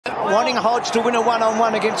wanting Hodge to win a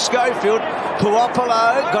one-on-one against Schofield.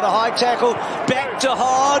 Puopolo got a high tackle, back to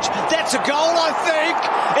Hodge. That's a goal, I think.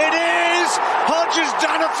 It is. Hodge has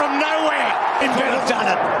done it from nowhere. He could have done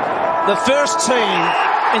it. The first team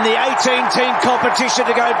in the 18-team competition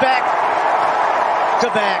to go back to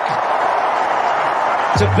back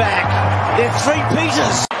to back. They're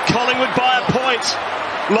three-peaters. Collingwood by a point.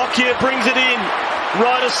 Lockyer brings it in.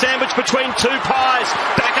 Ryder sandwich between two pies.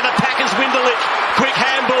 Back of the Packers, Winderlich. Quick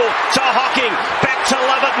handball to Hocking. Back to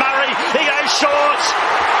Lovett Murray. He goes short.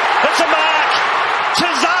 It's a mark to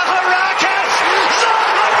Zaharakis.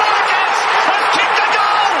 Zaharakis has kicked the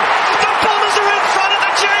goal. The Bombers are in front of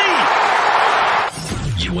the G.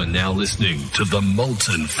 You are now listening to the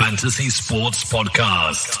Molten Fantasy Sports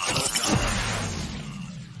Podcast.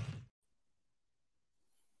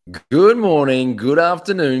 Good morning, good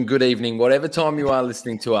afternoon, good evening, whatever time you are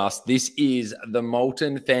listening to us. This is the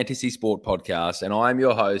Molten Fantasy Sport Podcast, and I'm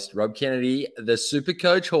your host, Rob Kennedy, the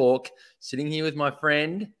Supercoach Hawk, sitting here with my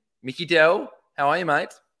friend, Mickie Dell. How are you,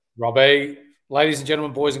 mate? Robbie, ladies and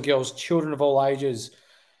gentlemen, boys and girls, children of all ages,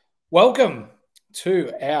 welcome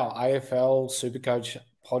to our AFL Supercoach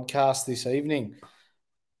podcast this evening.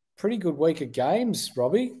 Pretty good week of games,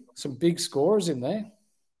 Robbie. Some big scorers in there.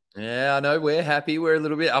 Yeah, I know. We're happy. We're a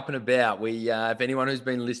little bit up and about. If anyone who's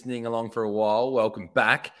been listening along for a while, welcome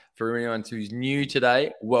back. For anyone who's new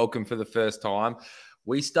today, welcome for the first time.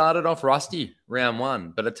 We started off rusty round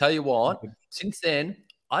one, but I tell you what, since then,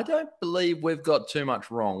 I don't believe we've got too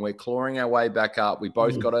much wrong. We're clawing our way back up. We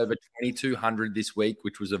both got over 2,200 this week,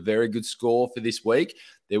 which was a very good score for this week.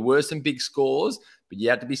 There were some big scores, but you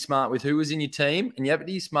had to be smart with who was in your team, and you have to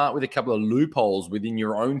be smart with a couple of loopholes within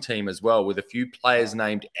your own team as well, with a few players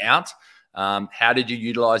named out. How did you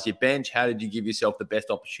utilize your bench? How did you give yourself the best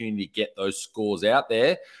opportunity to get those scores out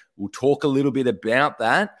there? We'll talk a little bit about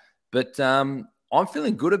that, but I'm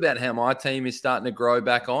feeling good about how my team is starting to grow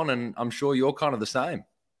back on, and I'm sure you're kind of the same.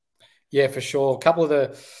 Yeah, for sure. A couple of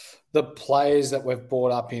the players that we've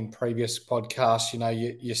brought up in previous podcasts, you know,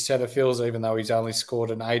 your Setterfields, even though he's only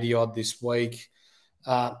scored an 80-odd this week.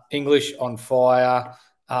 English on fire.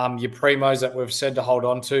 Your Primos that we've said to hold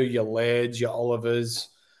on to, your Lairds, your Olivers.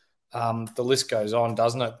 The list goes on,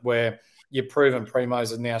 doesn't it? Where your proven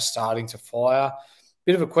Primos are now starting to fire.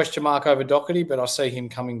 Bit of a question mark over Doherty, but I see him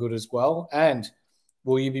coming good as well. And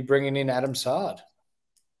will you be bringing in Adam Sard?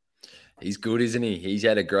 He's good, isn't he? He's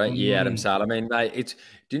had a great year, Adam Sard. I mean, mate,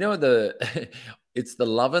 do you know it's the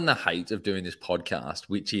love and the hate of doing this podcast,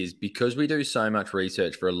 which is because we do so much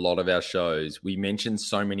research for a lot of our shows. We mention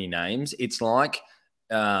so many names. It's like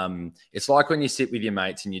when you sit with your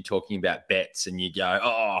mates and you're talking about bets and you go,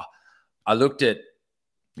 "Oh, I looked at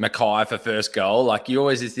Mackay for first goal." Like you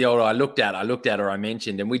always is the old I looked at, or I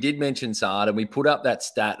mentioned, and we did mention Sard, and we put up that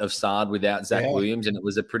stat of Sard without Zach Williams, and it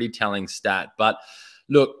was a pretty telling stat. But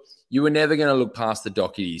look. You were never going to look past the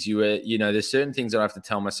Docketies. There's certain things that I have to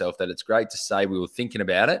tell myself that it's great to say we were thinking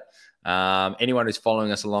about it. Anyone who's following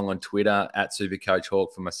us along on Twitter, at Supercoach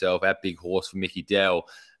Hawk for myself, at Big Horse for Mickie Dell,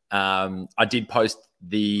 I did post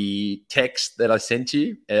the text that I sent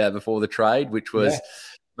you before the trade, which was,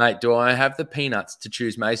 mate, do I have the peanuts to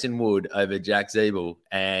choose Mason Wood over Jack Zeeble?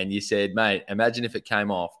 And you said, mate, imagine if it came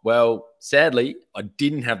off. Well, sadly, I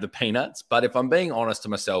didn't have the peanuts, but if I'm being honest to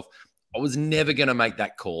myself, I was never going to make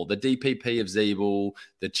that call. The DPP of Zeeble,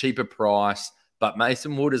 the cheaper price, but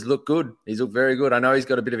Mason Wood has looked good. He's looked very good. I know he's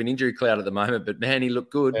got a bit of an injury cloud at the moment, but man, he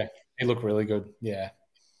looked good. Yeah, he looked really good. Yeah.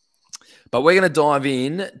 But we're going to dive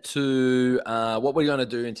in to what we're going to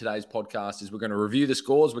do in today's podcast is we're going to review the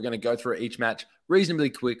scores. We're going to go through each match reasonably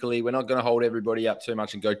quickly. We're not going to hold everybody up too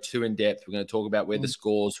much and go too in depth. We're going to talk about where the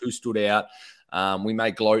scores, who stood out. We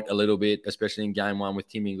may gloat a little bit, especially in game one with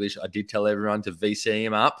Tim English. I did tell everyone to VC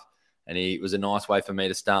him up. And it was a nice way for me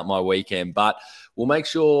to start my weekend. But we'll make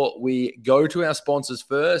sure we go to our sponsors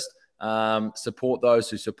first, support those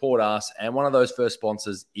who support us. And one of those first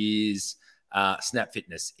sponsors is Snap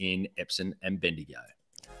Fitness in Epsom and Bendigo.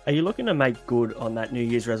 Are you looking to make good on that New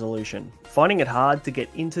Year's resolution? Finding it hard to get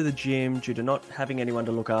into the gym due to not having anyone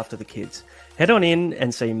to look after the kids? Head on in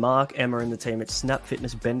and see Mark, Emma and the team at Snap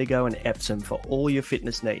Fitness Bendigo and Epsom for all your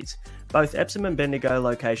fitness needs. Both Epsom and Bendigo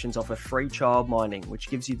locations offer free child minding, which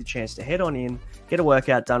gives you the chance to head on in, get a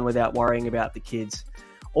workout done without worrying about the kids.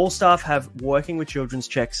 All staff have working with children's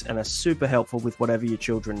checks and are super helpful with whatever your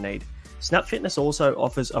children need. Snap Fitness also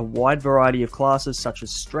offers a wide variety of classes such as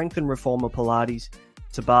strength and reformer Pilates,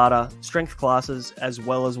 Tabata, strength classes, as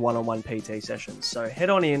well as one-on-one PT sessions. So head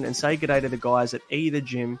on in and say g'day to the guys at either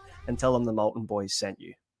gym and tell them the Molten Boys sent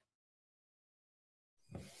you.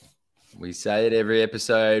 We say it every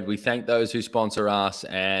episode. We thank those who sponsor us,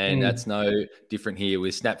 and that's no different here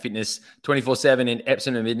with Snap Fitness 24/7 in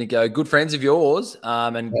Epsom and Midnigo. Good friends of yours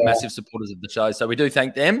and massive supporters of the show. So we do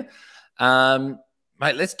thank them.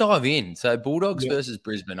 Mate, let's dive in. So Bulldogs versus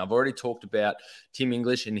Brisbane. I've already talked about Tim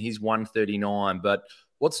English and his 139, but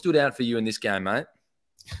what stood out for you in this game, mate?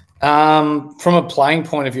 From a playing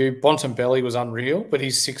point of view, Bontempelli was unreal, but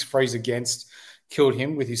his 6 frees against killed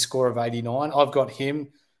him with his score of 89. I've got him.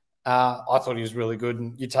 I thought he was really good.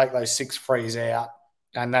 And you take those 6 frees out,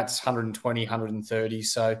 and that's 120, 130.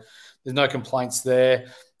 So there's no complaints there.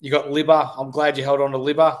 You got Libba. I'm glad you held on to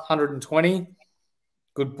Libba. 120.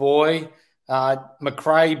 Good boy.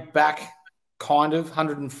 McRae back, kind of,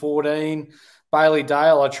 114. Bailey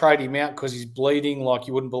Dale, I trade him out because he's bleeding like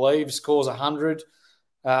you wouldn't believe. Scores 100.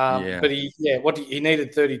 But he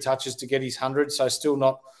needed 30 touches to get his 100, so still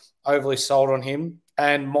not overly sold on him.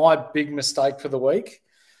 And my big mistake for the week,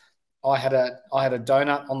 I had a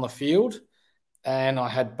donut on the field, and I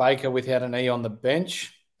had Baker without an E on the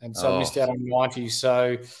bench, and so I missed out on 90.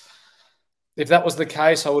 So if that was the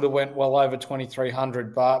case, I would have went well over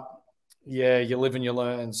 2,300. But yeah, you live and you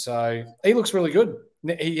learn. So he looks really good.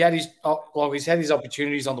 He's had his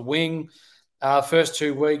opportunities on the wing. First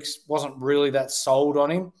 2 weeks wasn't really that sold on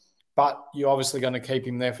him, but you're obviously going to keep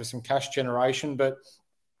him there for some cash generation. But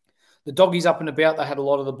the doggies up and about, they had a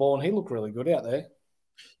lot of the ball, and he looked really good out there.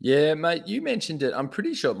 Yeah, mate, you mentioned it. I'm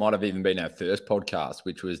pretty sure it might have even been our first podcast,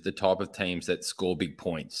 which was the type of teams that score big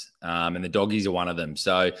points. And the doggies are one of them.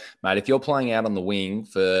 So, mate, if you're playing out on the wing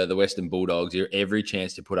for the Western Bulldogs, you're every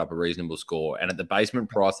chance to put up a reasonable score. And at the basement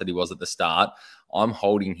price that he was at the start, I'm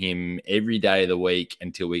holding him every day of the week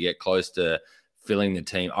until we get close to filling the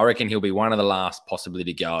team. I reckon he'll be one of the last possibly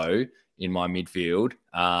to go in my midfield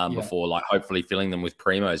before, like, hopefully filling them with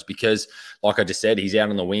primos, because, like I just said, he's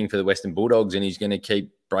out on the wing for the Western Bulldogs and he's going to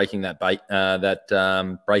keep breaking that break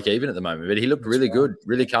even at the moment. But he looked really good,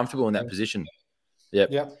 really comfortable in that position.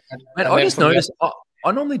 Yep. Mate, I just noticed.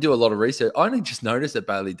 I normally do a lot of research. I only just noticed that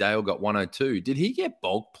Bailey Dale got 102. Did he get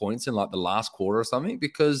bulk points in like the last quarter or something?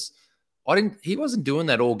 Because he wasn't doing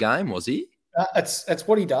that all game, was he? It's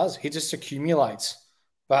what he does. He just accumulates.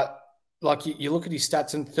 But like you look at his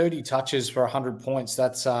stats, and 30 touches for 100 points,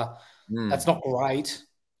 that's not great.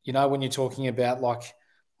 You know, when you're talking about like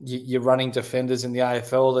you're running defenders in the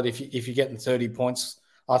AFL, that if you're getting 30 points,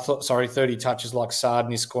 30 touches like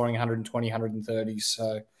Sarden is scoring 120, 130.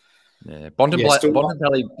 So yeah,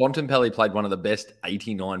 Bontempelli played one of the best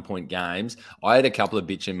 89-point games. I had a couple of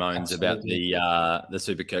bitch and moans about the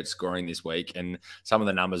Supercoach scoring this week and some of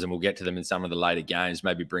the numbers, and we'll get to them in some of the later games,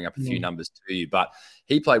 maybe bring up a few numbers to you. But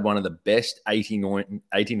he played one of the best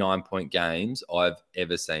 89-point games I've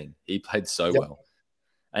ever seen. He played so well.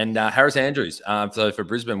 And Harris Andrews, so for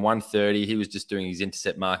Brisbane, 130, he was just doing his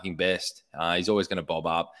intercept marking best. He's always going to bob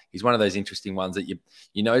up. He's one of those interesting ones that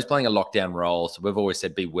you know he's playing a lockdown role, so we've always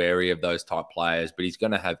said be wary of those type players, but he's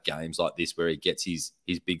going to have games like this where he gets his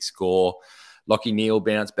big score. Lockie Neal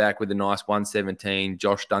bounced back with a nice 117.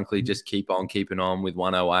 Josh Dunkley just keeping on with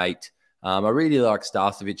 108. I really like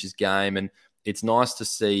Starcevic's game, and it's nice to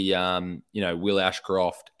see Will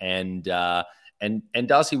Ashcroft and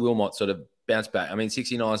Darcy Wilmot sort of bounce back. I mean,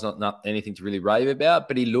 69 is not anything to really rave about,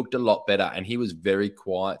 but he looked a lot better, and he was very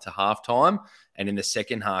quiet to halftime. And in the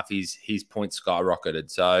second half, his points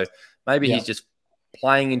skyrocketed. So maybe he's just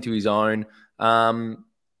playing into his own. He was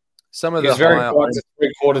very quiet at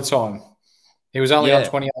three-quarter time. He was only on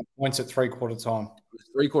 28 points at three-quarter time. It was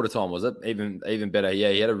three-quarter time, was it? Even better. Yeah,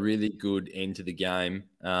 he had a really good end to the game.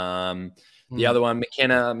 The other one,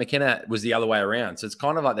 McKenna was the other way around. So it's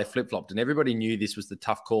kind of like they flip-flopped, and everybody knew this was the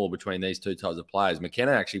tough call between these two types of players.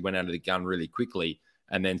 McKenna actually went out of the gun really quickly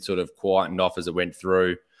and then sort of quietened off as it went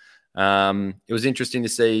through. It was interesting to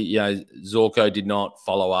see, Zorko did not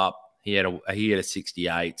follow up. He had a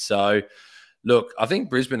 68. So, look, I think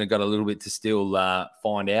Brisbane have got a little bit to still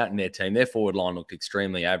find out in their team. Their forward line looked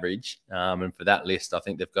extremely average. And for that list, I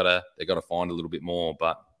think they've got to find a little bit more.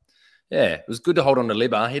 But yeah, it was good to hold on to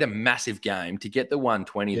Libba. He had a massive game to get the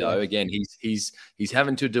 120 though. Again, he's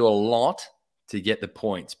having to do a lot to get the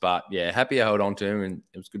points, but yeah, happy I held on to him, and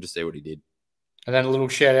it was good to see what he did. And then a little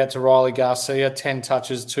shout out to Riley Garcia, 10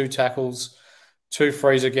 touches, 2 tackles, 2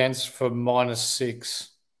 frees against for -6.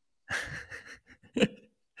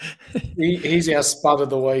 He's our spud of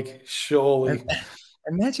the week, surely.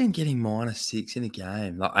 Imagine getting -6 in a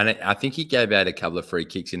game. And I think he gave out a couple of free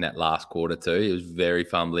kicks in that last quarter too. He was very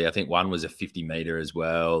fumbly. I think one was a 50-meter as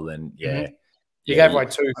well. And he gave away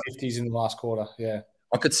 2 50s in the last quarter. Yeah.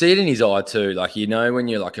 I could see it in his eye too. Like, when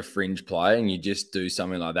you're like a fringe player and you just do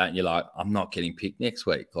something like that and you're like, I'm not getting picked next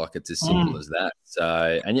week. Like, it's as simple as that.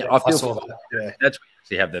 So, and yeah, I saw that. Yeah. That's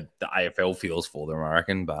what you have the AFL feels for them, I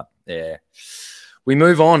reckon. But yeah, we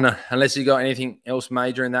move on unless you got anything else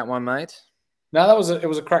major in that one, mate. No, it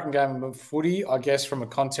was a cracking game of footy, I guess, from a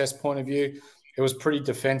contest point of view. It was pretty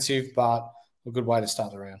defensive, but a good way to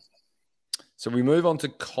start the round. So we move on to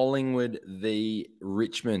Collingwood v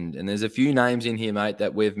Richmond. And there's a few names in here, mate,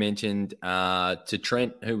 that we've mentioned to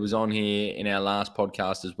Trent, who was on here in our last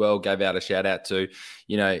podcast as well, gave out a shout out to,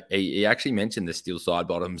 he actually mentioned the steel side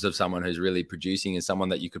bottoms of someone who's really producing and someone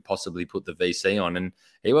that you could possibly put the VC on. And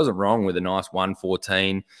he wasn't wrong with a nice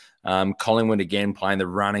 114. Collingwood, again, playing the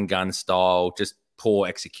run and gun style, just poor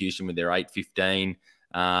execution with their 815.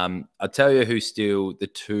 I'll tell you who's still the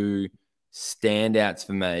two standouts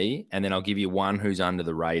for me, and then I'll give you one who's under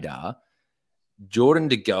the radar. Jordan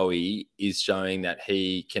De Goey is showing that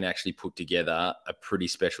he can actually put together a pretty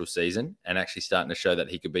special season and actually starting to show that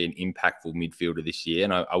he could be an impactful midfielder this year.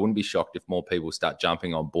 And I wouldn't be shocked if more people start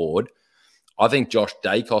jumping on board. I think Josh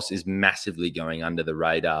Dacos is massively going under the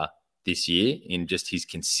radar this year in just his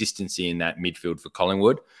consistency in that midfield for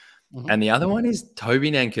Collingwood. Mm-hmm. And the other one is Toby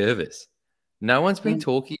Nankervis. No one's been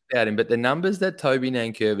talking about him, but the numbers that Toby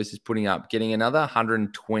Nankervis is putting up, getting another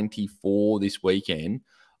 124 this weekend,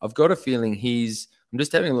 I've got a feeling I'm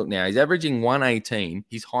just having a look now, he's averaging 118.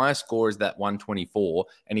 His highest score is that 124,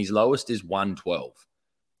 and his lowest is 112.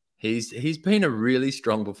 He's been a really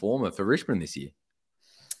strong performer for Richmond this year.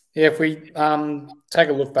 Yeah, if we take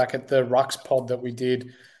a look back at the Rucks pod that we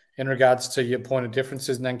did in regards to your point of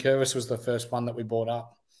differences, Nankervis was the first one that we brought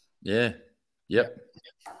up. Yeah. Yep.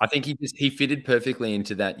 I think he fitted perfectly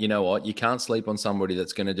into that. You know what? You can't sleep on somebody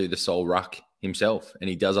that's going to do the sole ruck himself, and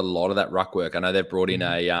he does a lot of that ruck work. I know they've brought in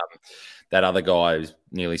that other guy who's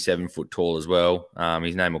nearly 7 foot tall as well.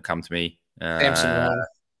 His name will come to me. Yeah,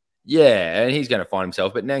 and he's going to find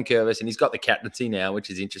himself. But Nankervis, and he's got the captaincy now, which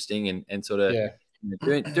is interesting and sort of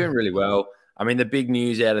doing really well. I mean, the big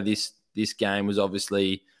news out of this game was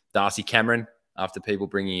obviously Darcy Cameron, after people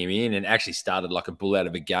bringing him in, and actually started like a bull out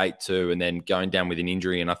of a gate too, and then going down with an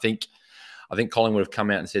injury. And I think Collingwood have come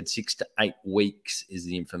out and said 6 to 8 weeks is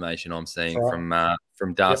the information I'm seeing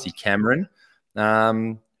from Darcy Cameron.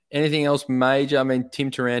 Anything else major? I mean, Tim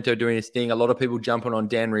Taranto doing his thing. A lot of people jumping on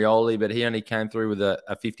Dan Rioli, but he only came through with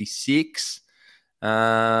a 56.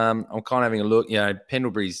 I'm kind of having a look.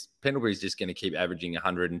 Pendlebury's just going to keep averaging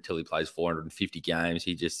 100 until he plays 450 games.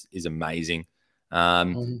 He just is amazing.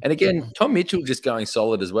 And again, Tom Mitchell just going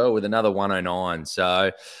solid as well with another 109.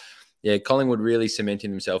 So, yeah, Collingwood really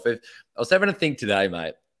cementing himself. I was having a think today,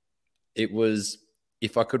 mate. It was,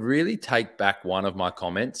 if I could really take back one of my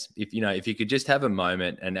comments, if you could just have a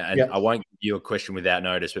moment, and I won't give you a question without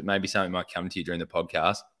notice, but maybe something might come to you during the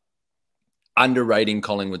podcast. Underrating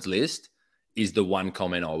Collingwood's list is the one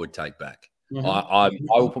comment I would take back. Mm-hmm.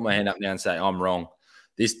 I will put my hand up now and say I'm wrong.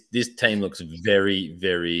 This team looks very,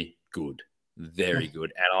 very good. Very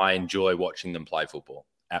good. And I enjoy watching them play football.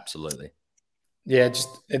 Absolutely. Yeah,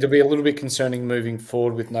 it'll be a little bit concerning moving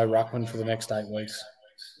forward with no ruckman for the next 8 weeks.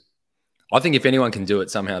 I think if anyone can do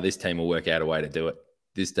it, somehow this team will work out a way to do it.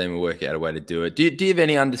 Do you have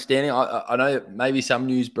any understanding? I know maybe some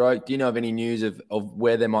news broke. Do you know of any news of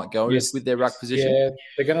where they might go with their ruck position? Yeah,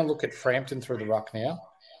 they're going to look at Frampton through the ruck now.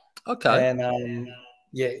 Okay. And,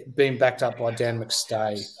 being backed up by Dan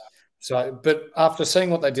McStay. So, but after seeing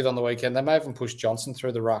what they did on the weekend, they may even push Johnson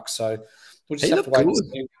through the ruck. So we'll just have to wait and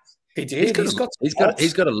see. He did.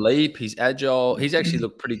 He's got a leap. He's agile. He's actually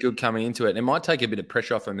looked pretty good coming into it. It might take a bit of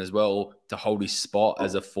pressure off him as well to hold his spot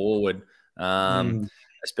as a forward,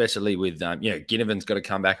 especially with Ginnivan's got to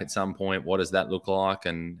come back at some point. What does that look like?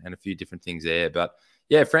 And a few different things there. But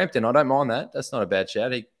yeah, Frampton, I don't mind that. That's not a bad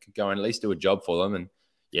shout. He could go and at least do a job for them. And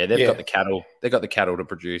they've got the cattle. They've got the cattle to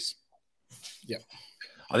produce. Yeah.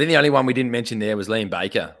 I think the only one we didn't mention there was Liam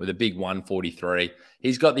Baker with a big 143.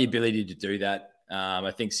 He's got the ability to do that.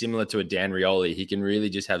 I think similar to a Dan Rioli, he can really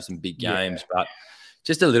just have some big games, but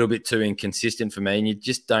just a little bit too inconsistent for me. And you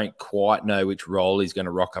just don't quite know which role he's going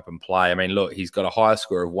to rock up and play. I mean, look, he's got a higher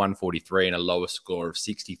score of 143 and a lower score of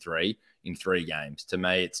 63 in 3 games. To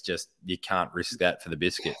me, it's just, you can't risk that for the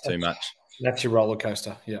biscuit too much. That's your roller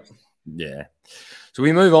coaster. Yep. Yeah. So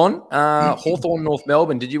we move on. Hawthorn, North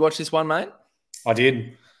Melbourne. Did you watch this one, mate? I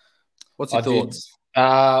did. What's your thoughts?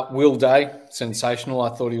 Will Day, sensational. I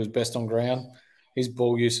thought he was best on ground. His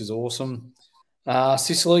ball use is awesome.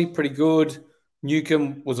 Sicily, pretty good.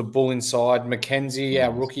 Newcomb was a bull inside. Mackenzie,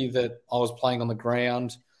 our rookie that I was playing on the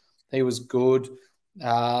ground, he was good.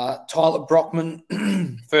 Tyler Brockman,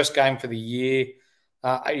 first game for the year.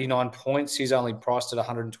 89 points. He's only priced at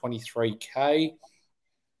 123K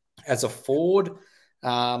as a forward.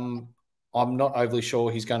 I'm not overly sure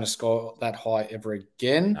he's going to score that high ever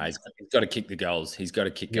again. No, he's got to kick the goals. He's got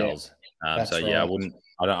to kick goals. That's right. Yeah,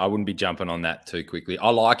 I wouldn't be jumping on that too quickly. I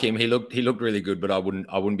like him. He looked really good, but I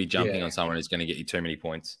wouldn't be jumping on someone who's going to get you too many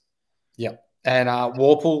points. Yep. And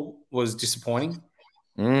Warple was disappointing.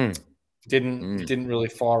 Didn't really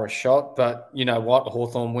fire a shot, but you know what?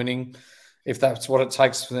 Hawthorn winning, if that's what it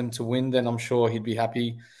takes for them to win, then I'm sure he'd be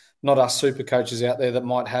happy. Not us super coaches out there that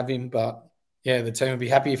might have him, but yeah, the team would be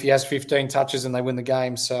happy if he has 15 touches and they win the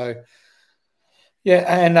game. So yeah,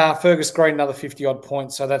 and Fergus Green, another 50-odd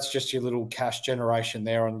points. So that's just your little cash generation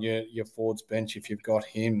there on your forwards bench if you've got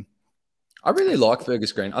him. I really like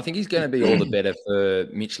Fergus Green. I think he's going to be all the better for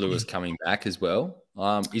Mitch Lewis coming back as well.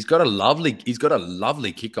 He's got a lovely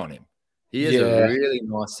kick on him. He has a really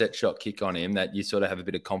nice set shot kick on him that you sort of have a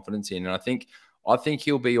bit of confidence in. And I think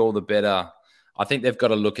he'll be all the better. I think they've got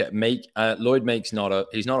to look at Meek. Lloyd Meek's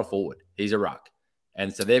he's not a forward. He's a ruck.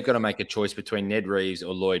 And so they've got to make a choice between Ned Reeves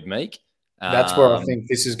or Lloyd Meek. That's where I think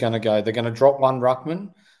this is going to go. They're going to drop one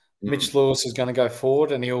ruckman. Mitch Lewis is going to go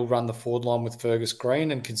forward and he'll run the forward line with Fergus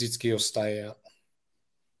Green, and Kaczynski will stay out.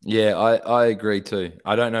 Yeah, I agree too.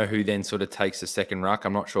 I don't know who then sort of takes the second ruck.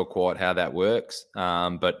 I'm not sure quite how that works,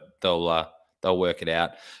 but they'll work it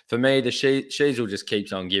out. For me, the Sheasel just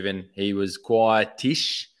keeps on giving. He was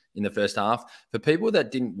quietish in the first half. For people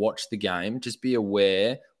that didn't watch the game, just be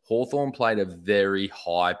aware Hawthorn played a very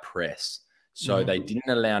high press. So they didn't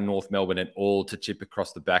allow North Melbourne at all to chip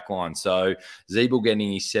across the back line. So Zeeble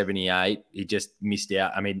getting his 78, he just missed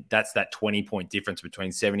out. I mean, that's that 20-point difference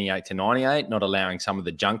between 78 to 98, not allowing some of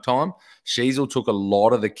the junk time. Sheasel took a lot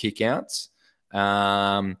of the kickouts.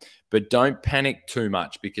 But don't panic too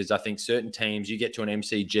much, because I think certain teams, you get to an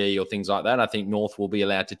MCG or things like that, I think North will be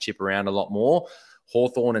allowed to chip around a lot more.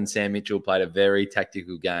 Hawthorn and Sam Mitchell played a very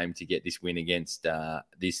tactical game to get this win against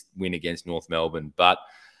North Melbourne. But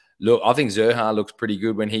look, I think Zerha looks pretty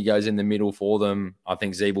good when he goes in the middle for them. I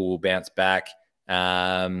think Zeeble will bounce back.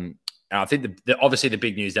 And I think obviously the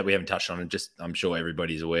big news that we haven't touched on, and just I'm sure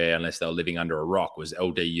everybody's aware, unless they were living under a rock, was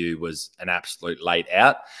LDU was an absolute late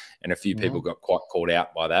out. And a few people got quite caught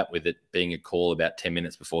out by that, with it being a call about 10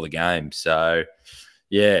 minutes before the game. So,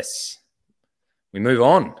 yes, we move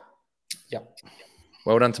on. Yep.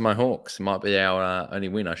 Well done to my Hawks. Might be our only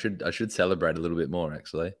win. I should celebrate a little bit more,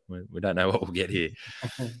 actually. We don't know what we'll get here.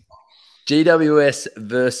 GWS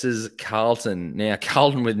versus Carlton. Now,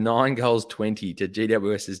 Carlton with 9 goals 20 to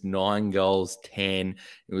GWS's 9 goals 10.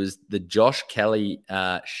 It was the Josh Kelly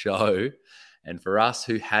show. And for us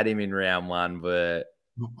who had him in round one,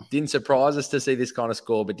 didn't surprise us to see this kind of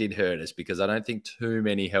score, but did hurt us, because I don't think too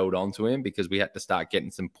many held on to him, because we had to start getting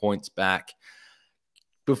some points back.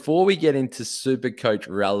 Before we get into Supercoach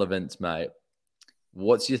relevance, mate,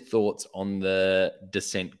 what's your thoughts on the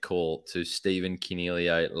descent call to Stephen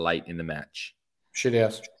Coniglio late in the match? Shit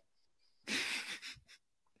house.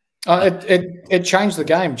 It changed the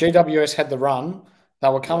game. GWS had the run. They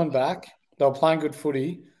were coming back. They were playing good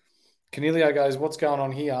footy. Coniglio goes, "What's going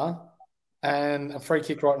on here?" And a free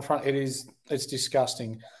kick right in front. It's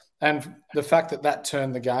disgusting. And the fact that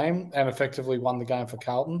turned the game and effectively won the game for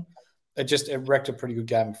Carlton, it wrecked a pretty good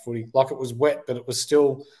game of footy. Like, it was wet, but it was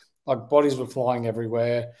still like bodies were flying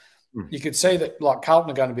everywhere. You could see that like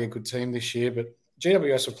Carlton are going to be a good team this year, but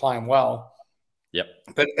GWS are playing well. Yep.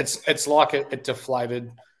 But it's like it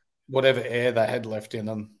deflated whatever air they had left in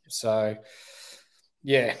them. So,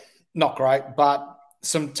 yeah, not great. But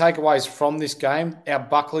some takeaways from this game. Our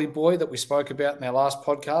Buckley boy that we spoke about in our last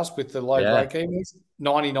podcast with the low break-evens,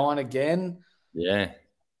 99 again. Yeah.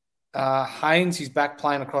 Haynes, he's back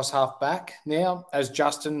playing across half-back now, as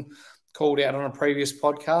Justin called out on a previous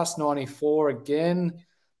podcast, 94 again.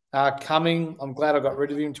 Cumming, I'm glad I got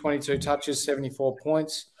rid of him, 22 touches, 74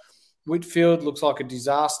 points. Whitfield looks like a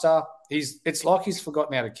disaster. It's like he's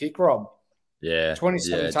forgotten how to kick, Rob. Yeah.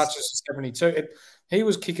 27 touches, 72. He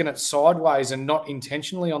was kicking it sideways and not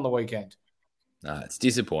intentionally on the weekend. No, it's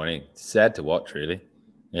disappointing. It's sad to watch, really.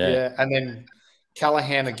 Yeah. And then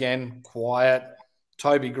Callahan again, quiet.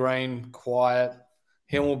 Toby Green, quiet.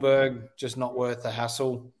 Himmelberg, just not worth the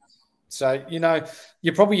hassle. So,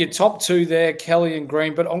 you're probably your top two there, Kelly and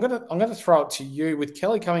Green. But I'm gonna throw it to you. With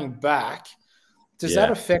Kelly coming back, does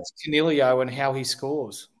that affect Coniglio and how he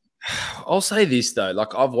scores? I'll say this, though.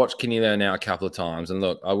 Like, I've watched Coniglio now a couple of times, and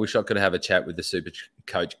look, I wish I could have a chat with the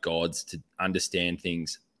Supercoach gods to understand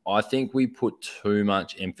things. I think we put too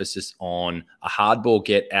much emphasis on a hard ball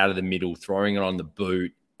get out of the middle, throwing it on the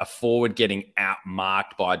boot, a forward getting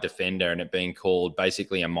outmarked by a defender, and it being called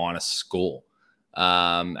basically a minus score.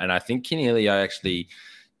 And I think Canelio actually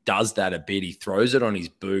does that a bit. He throws it on his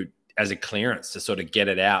boot as a clearance to sort of get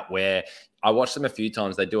it out, where I watched them a few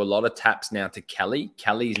times. They do a lot of taps now to Kelly.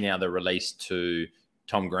 Kelly's now the release to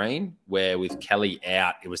Tom Green, where with Kelly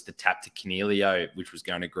out, it was the tap to Canelio, which was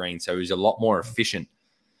going to Green. So he was a lot more efficient.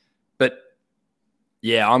 But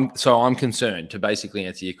yeah, I'm concerned. To basically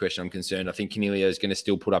answer your question, I'm concerned. I think Canelio is going to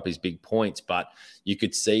still put up his big points, but you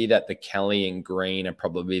could see that the Kelly and Green are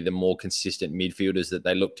probably the more consistent midfielders that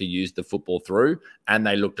they look to use the football through, and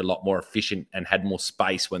they looked a lot more efficient and had more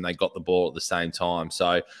space when they got the ball at the same time.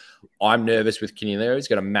 So I'm nervous with Canelio. He's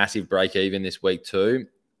got a massive break even this week too.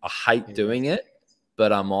 I hate doing it,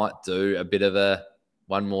 but I might do a bit of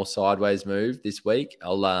one more sideways move this week.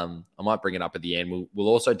 I might bring it up at the end. We'll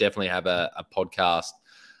also definitely have a podcast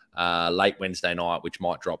late Wednesday night, which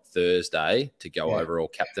might drop Thursday to go over all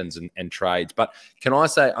captains and trades. But I'm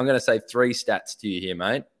going to say 3 stats to you here,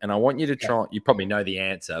 mate, and I want you to try. You probably know the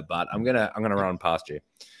answer, but I'm gonna run past you.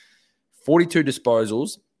 42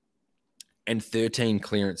 disposals and 13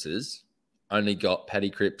 clearances. Only got Paddy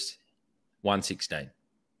Cripps 116.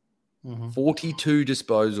 42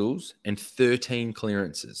 disposals and 13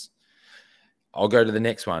 clearances. I'll go to the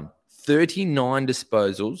next one. 39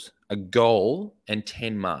 disposals, a goal, and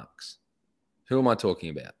 10 marks. Who am I talking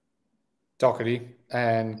about? Doherty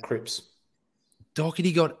and Cripps.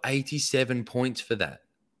 Doherty got 87 points for that.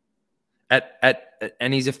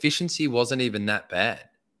 And his efficiency wasn't even that bad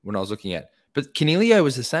when I was looking at it. But Canelio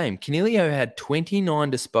was the same. Canelio had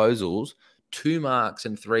 29 disposals, 2 marks,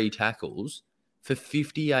 and 3 tackles for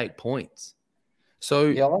 58 points. So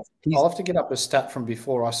yeah, I'll have to get up a stat from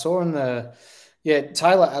before. I saw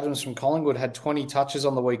Taylor Adams from Collingwood had 20 touches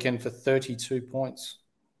on the weekend for 32 points.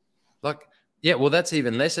 Well, that's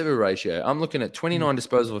even less of a ratio. I'm looking at 29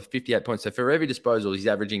 disposals for 58 points. So for every disposal, he's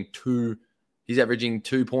averaging 2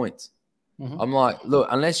 points. I'm like, look,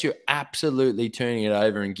 unless you're absolutely turning it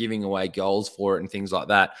over and giving away goals for it and things like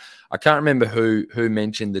that. I can't remember who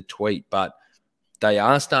mentioned the tweet, but they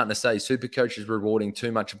are starting to say Supercoach is rewarding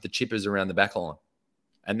too much of the chippers around the back line.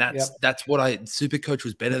 And that's what Supercoach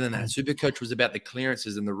was better than that. Supercoach was about the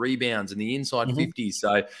clearances and the rebounds and the inside 50s.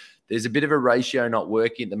 So there's a bit of a ratio not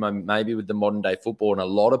working at the moment, maybe with the modern day football. And a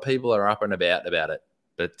lot of people are up and about it.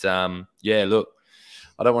 But look,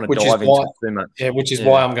 I don't want to dive into it too much. Yeah, which is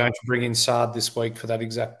why I'm going to bring in Sard this week for that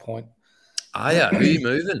exact point. Who are you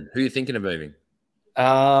moving? Who are you thinking of moving?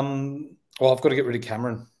 Well, I've got to get rid of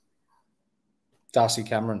Cameron. Darcy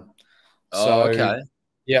Cameron. Okay.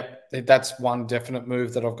 Yep, that's one definite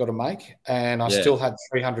move that I've got to make, and I still had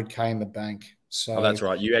 300K in the bank. So that's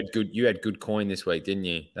right. You had good coin this week, didn't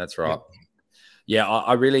you? That's right. Yeah,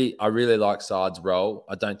 I really like Sard's role.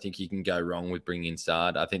 I don't think you can go wrong with bringing in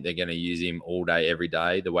Sard. I think they're going to use him all day, every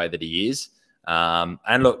day, the way that he is.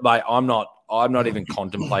 And look, mate, I'm not even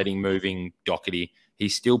contemplating moving Doherty.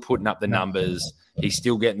 He's still putting up the numbers. He's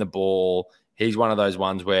still getting the ball. He's one of those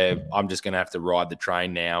ones where I'm just going to have to ride the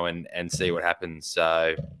train now and see what happens.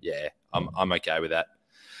 So, yeah, I'm okay with that.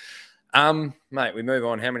 Mate, we move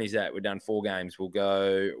on. How many is that? We've done 4 games. We'll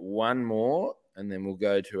go one more, and then we'll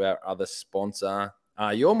go to our other sponsor,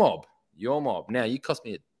 Your Mob. Now, you didn't cost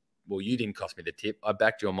me the tip. I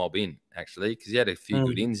backed Your Mob in, actually, because you had a few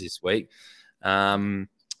good ins this week.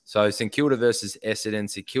 So, St Kilda versus Essendon.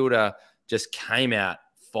 St Kilda just came out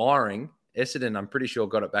firing. Essendon, I'm pretty sure,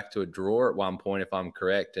 got it back to a draw at one point, if I'm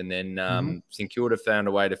correct. And then St Kilda found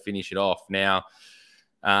a way to finish it off. Now,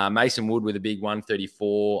 Mason Wood with a big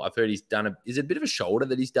 134. I've heard he's done is it a bit of a shoulder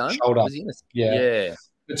that he's done? Shoulder. Yeah.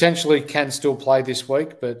 Potentially can still play this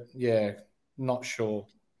week, but, not sure.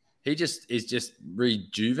 He is just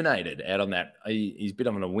rejuvenated out on that. He's a bit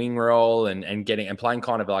on a wing roll and playing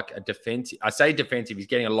kind of like a defensive. I say defensive. He's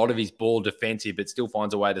getting a lot of his ball defensive, but still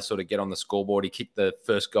finds a way to sort of get on the scoreboard. He kicked the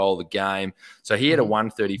first goal of the game. So he had a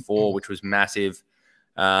 134, which was massive.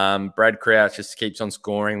 Brad Crouch just keeps on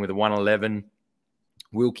scoring with a 111.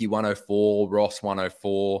 Wilkie 104. Ross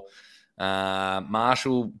 104.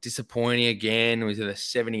 Marshall disappointing again. Was at a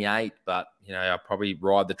 78, but, I'll probably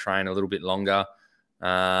ride the train a little bit longer.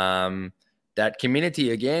 That Community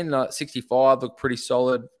again, like 65, looked pretty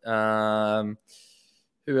solid.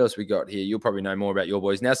 Who else we got here? You'll probably know more about your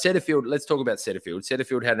boys. Now, Setterfield, let's talk about Setterfield.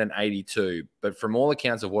 Setterfield had an 82, but from all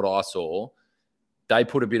accounts of what I saw, they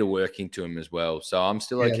put a bit of work into him as well. So I'm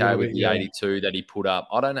still okay with the 82 that he put up.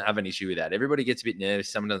 I don't have an issue with that. Everybody gets a bit nervous.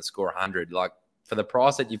 Someone doesn't score 100. Like, for the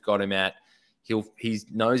price that you've got him at, he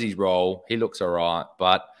knows his role. He looks all right.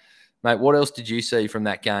 But, mate, what else did you see from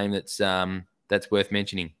that game that's worth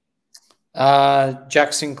mentioning?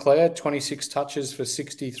 Jack Sinclair, 26 touches for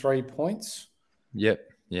 63 points. Yep.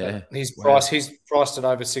 Yeah. He's priced at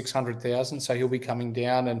over 600,000, so he'll be coming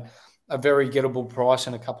down and a very gettable price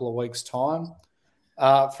in a couple of weeks' time.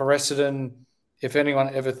 For Essendon, if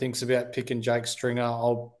anyone ever thinks about picking Jake Stringer,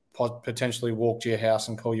 I'll potentially walk to your house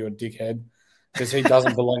and call you a dickhead because he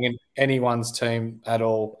doesn't belong in anyone's team at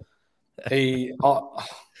all. If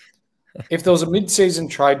there was a mid-season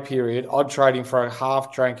trade period, I'd trade him for a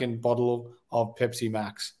half-drinking bottle of Pepsi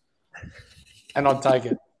Max, and I'd take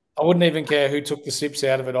it. I wouldn't even care who took the sips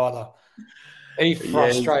out of it either. He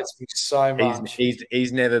frustrates me so much.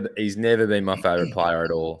 He's never been my favourite player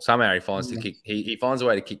at all. Somehow he finds he finds a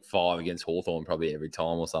way to kick 5 against Hawthorn probably every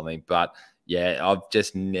time or something. But yeah, I've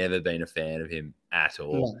just never been a fan of him at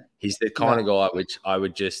all. No. He's the kind of guy which I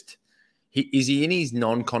would just. Is he in his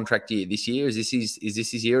non-contract year this year? Is this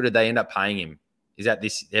his year, or did they end up paying him? Is that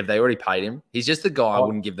this? Have they already paid him? He's just the guy I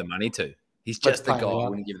wouldn't give the money to. He's just the guy I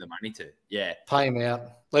wouldn't give the money to. Yeah, pay him out.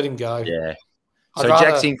 Let him go. Yeah. So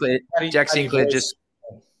Jack Sinclair just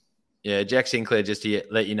to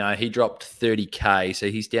let you know, he dropped 30K, so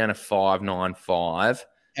he's down to 595.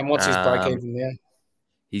 And what's his break even now?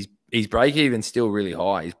 His break even still really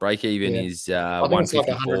high. His break even is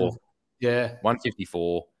 154. Like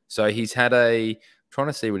 154. So he's had trying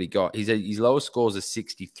to see what he got. His lowest scores are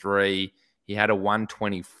 63. He had a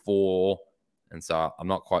 124. And so I'm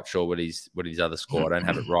not quite sure what his other score. I don't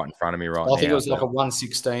have it right in front of me now. I think it was like a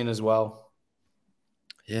 116 as well.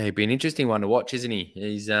 Yeah, he'd be an interesting one to watch, isn't he?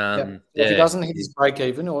 He's If he doesn't hit his break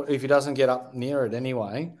even, or if he doesn't get up near it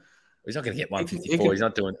anyway, he's not going to get 154.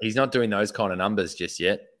 He's not doing those kind of numbers just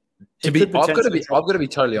yet. I've got to be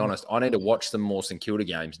totally honest. I need to watch some more St Kilda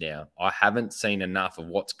games now. I haven't seen enough of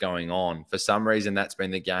what's going on. For some reason, that's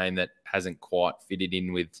been the game that hasn't quite fitted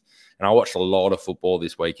in with. And I watched a lot of football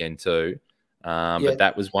this weekend too. But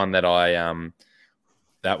that was one that I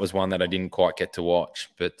didn't quite get to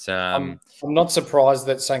watch. But I'm not surprised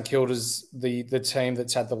that St Kilda's the team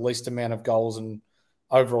that's had the least amount of goals and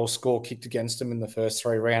overall score kicked against them in the first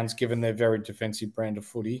 3 rounds, given their very defensive brand of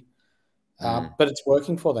footy. But it's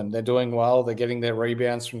working for them. They're doing well. They're getting their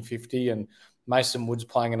rebounds from 50, and Mason Wood's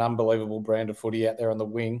playing an unbelievable brand of footy out there on the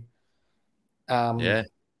wing.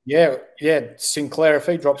 Sinclair, if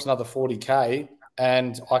he drops another 40K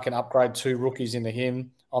and I can upgrade 2 rookies into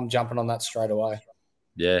him, I'm jumping on that straight away.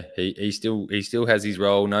 Yeah, he still has his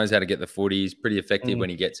role, knows how to get the footy. He's pretty effective when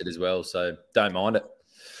he gets it as well, so don't mind it.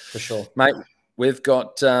 For sure. Mate, we've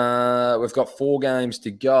got 4 games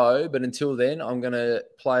to go, but until then, I'm going to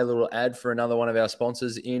play a little ad for another one of our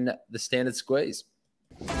sponsors in the Standard Squeeze.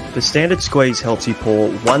 The Standard Squeeze helps you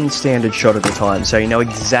pour 1 standard shot at a time, so you know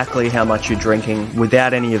exactly how much you're drinking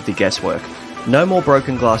without any of the guesswork. No more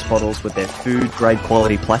broken glass bottles with their food-grade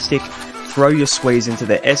quality plastic. Throw your squeeze into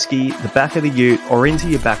the esky, the back of the ute, or into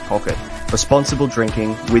your back pocket. Responsible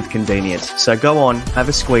drinking with convenience. So go on, have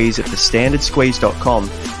a squeeze at thestandardsqueeze.com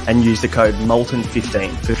and use the code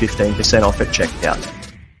MOLTEN15 for 15% off at checkout.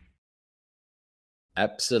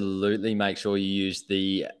 Absolutely. Make sure you use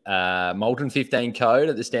the Molten15 code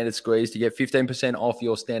at the Standard Squeeze to get 15% off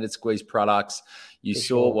your Standard Squeeze products. You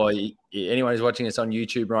anyone who's watching us on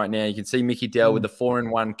YouTube right now, you can see Mickey Dell with the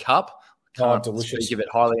 4-in-1 cup. Can't speak of it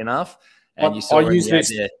highly enough. And you saw I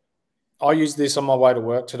use this on my way to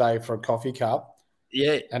work today for a coffee cup.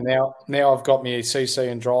 Yeah. And now I've got me a CC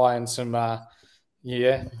and dry and some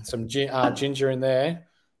ginger in there.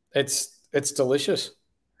 It's delicious.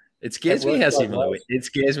 It scares me how similar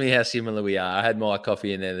we are. I had my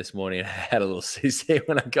coffee in there this morning. I had a little CC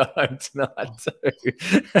when I got home tonight too.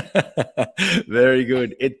 Very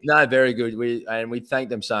good. Very good. We thank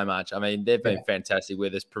them so much. I mean, they've been fantastic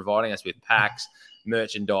with us, providing us with packs,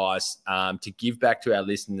 merchandise, to give back to our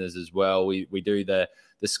listeners as well. We do the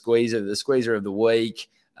squeezer of the week,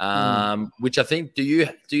 which I think do you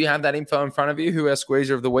have that info in front of you? Who our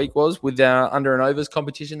squeezer of the week was with our under and overs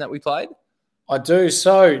competition that we played? I do.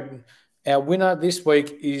 So our winner this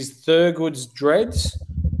week is Thurgood's Dreads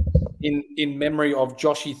in memory of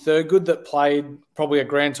Joshy Thurgood that played probably a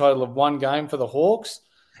grand total of 1 game for the Hawks.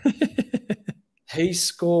 He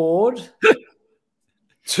scored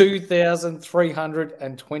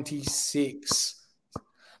 2,326.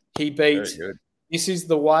 He beat This Is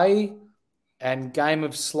the Way and Game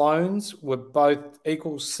of Sloans were both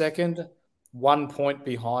equal second, 1 point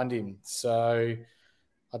behind him. So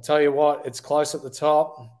I'll tell you what, it's close at the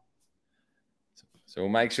top. So we'll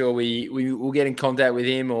make sure we'll get in contact with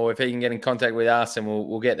him, or if he can get in contact with us, and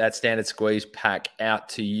we'll get that Standard Squeeze pack out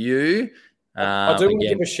to you. I do want to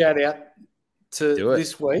give a shout out to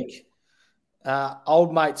this week.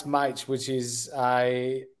 Old Mate's Mates, which is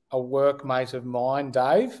a workmate of mine,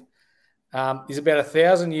 Dave. He's about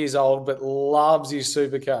 1,000 years old, but loves his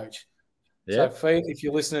Supercoach. So, Feet, if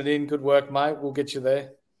you're listening in, good work, mate. We'll get you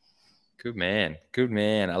there. Good man. Good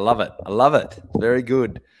man. I love it. I love it. Very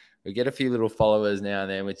good. We get a few little followers now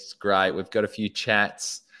and then, which is great. We've got a few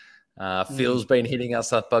chats. Phil's been hitting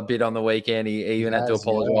us up a bit on the weekend. He even had to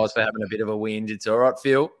apologise for having a bit of a whinge. It's all right,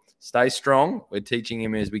 Phil. Stay strong. We're teaching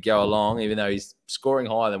him as we go along, even though he's scoring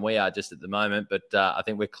higher than we are just at the moment. But I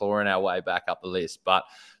think we're clawing our way back up the list. But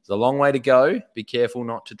there's a long way to go. Be careful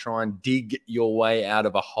not to try and dig your way out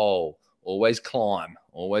of a hole. Always climb.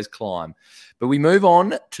 Always climb. But we move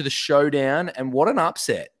on to the showdown. And what an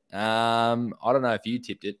upset. I don't know if you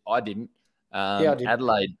tipped it. I didn't. I did.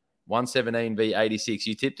 Adelaide, 117 v 86.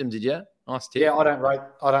 You tipped them, did you? Nice tip. Yeah, I don't rate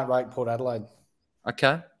Port Adelaide.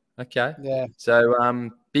 Okay. Yeah.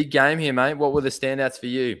 So, big game here, mate. What were the standouts for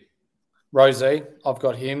you? Rosie, I've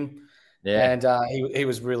got him. Yeah. And he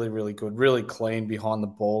was really, really good, really clean behind the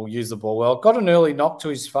ball, used the ball well. Got an early knock to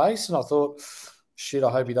his face, and I thought, shit,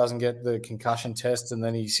 I hope he doesn't get the concussion test and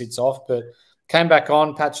then he sits off. But came back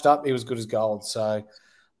on, patched up. He was good as gold. So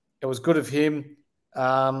it was good of him.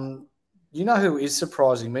 You know who is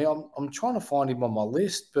surprising me? I'm trying to find him on my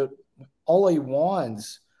list, but Ollie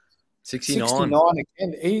Wines. 69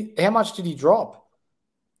 again. How much did he drop?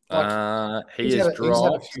 He's had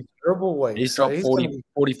a few terrible weeks. He's dropped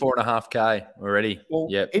 44.5K already. Well,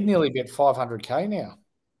 he'd nearly be at 500K now.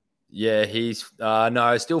 Yeah, he's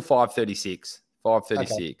still 536.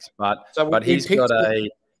 536. Okay. But he's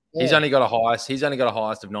only got a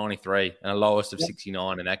highest of 93 and a lowest of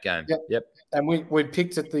 69 in that game. Yep. And we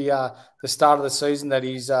picked at the start of the season that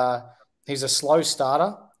he's a slow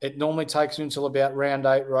starter. It normally takes him until about round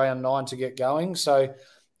 8, round 9 to get going. So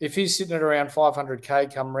if he's sitting at around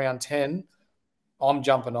 500K come round 10, I'm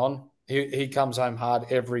jumping on. He comes home hard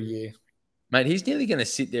every year. Mate, he's nearly going to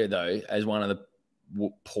sit there, though, as one of the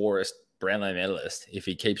poorest Brownlow medalist if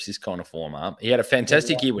he keeps this kind of form up. He had a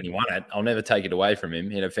fantastic year when he won it. I'll never take it away from him.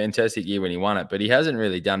 He had a fantastic year when he won it, but he hasn't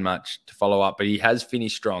really done much to follow up. But he has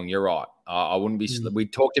finished strong. You're right. I wouldn't be. We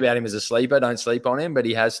talked about him as a sleeper. Don't sleep on him, but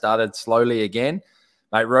he has started slowly again.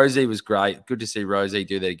 Mate, Rosie was great. Good to see Rosie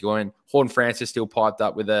do that again. Horn Francis still piped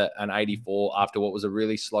up with an 84 after what was a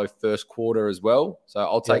really slow first quarter as well. So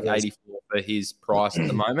I'll take 84 for his price at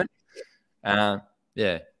the moment. A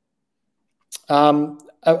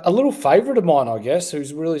little favourite of mine, I guess,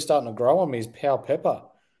 who's really starting to grow on me is Pau Pepper.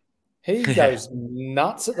 He goes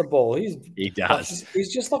nuts at the ball. He does.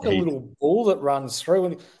 He's just like a little bull that runs through,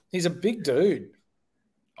 and he's a big dude.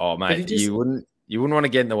 Oh, mate, you wouldn't want to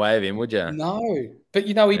get in the way of him, would you? No, but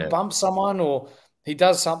he bumps someone or he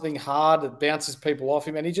does something hard that bounces people off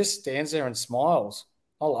him, and he just stands there and smiles.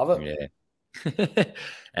 I love it. Yeah.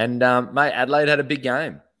 And mate, Adelaide had a big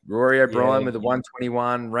game. Rory O'Brien with a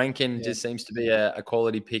 121. Rankin just seems to be a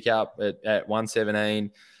quality pickup at 117.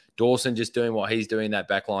 Dawson just doing what he's doing, that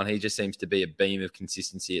back line. He just seems to be a beam of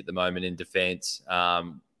consistency at the moment in defence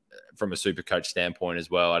from a Supercoach standpoint as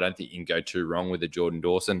well. I don't think you can go too wrong with a Jordan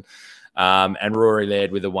Dawson. And Rory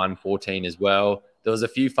Laird with a 114 as well. There was a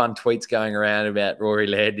few fun tweets going around about Rory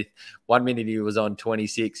Laird. 1 minute he was on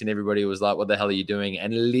 26 and everybody was like, what the hell are you doing?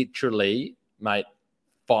 And literally, mate,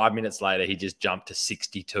 5 minutes later, he just jumped to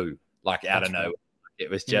 62, like out of nowhere. It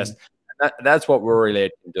was just, that's what Rory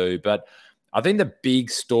Laird can do. But I think the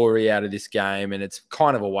big story out of this game, and it's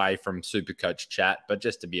kind of away from Supercoach chat, but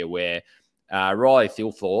just to be aware, Riley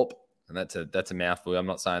Thilthorpe, and that's a mouthful. I'm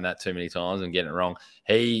not saying that too many times. I'm getting it wrong.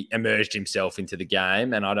 He emerged himself into the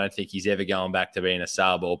game, and I don't think he's ever going back to being a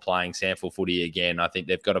sub or playing sample footy again. I think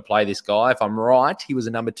they've got to play this guy. If I'm right, he was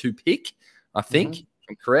a number 2 pick, I think.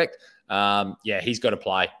 I'm correct. He's got to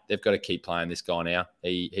play. They've got to keep playing this guy now.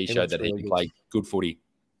 He showed that he can play good footy.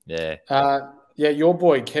 Yeah. Your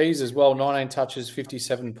boy Keys as well, 19 touches,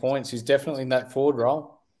 57 points. He's definitely in that forward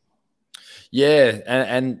role. Yeah,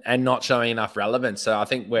 and not showing enough relevance. So I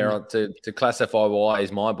think to classify why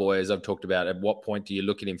is my boy, as I've talked about, at what point do you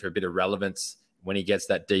look at him for a bit of relevance when he gets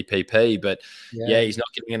that DPP? But he's not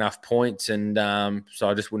getting enough points, and so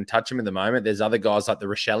I just wouldn't touch him at the moment. There's other guys like the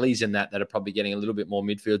Rochellis and that are probably getting a little bit more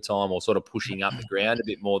midfield time or sort of pushing up the ground a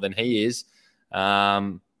bit more than he is.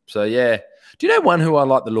 Do you know one who I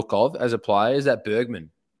like the look of as a player is that Bergman?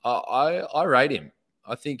 I rate him.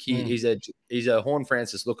 I think he's a Horn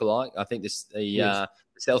Francis lookalike. I think the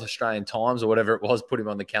South Australian Times or whatever it was put him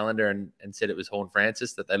on the calendar and said it was Horn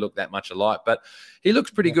Francis, that they look that much alike. But he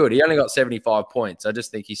looks pretty good. He only got 75 points. I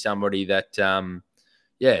just think he's somebody that,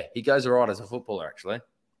 he goes all right as a footballer, actually.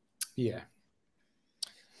 Yeah.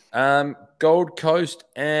 Gold Coast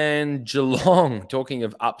and Geelong, talking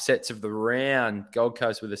of upsets of the round, Gold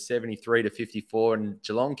Coast with a 73-54, and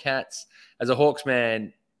Geelong Cats, as a Hawks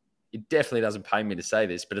man, it definitely doesn't pay me to say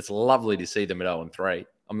this, but it's lovely to see them at 0-3.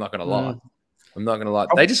 I'm not going to lie. I'm not going to lie.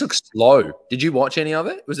 They just look slow. Did you watch any of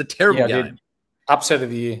it? It was a terrible game. Did. Upset of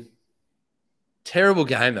the year. Terrible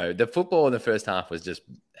game, though. The football in the first half was just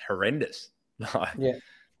horrendous. Yeah.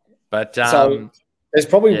 But so there's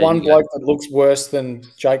probably one bloke that looks worse than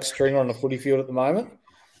Jake Stringer on the footy field at the moment.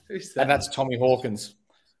 Who's that? And that's Tommy Hawkins.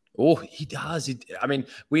 Oh, he does. I mean,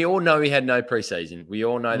 we all know he had no preseason. We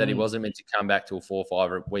all know that he wasn't meant to come back till 4 or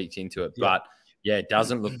 5 weeks into it. But, yeah, it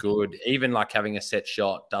doesn't look good. Even, like, having a set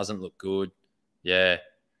shot doesn't look good. Yeah.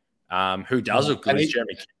 Who does look good is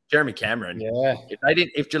Jeremy Cameron. Yeah.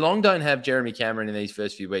 If Geelong don't have Jeremy Cameron in these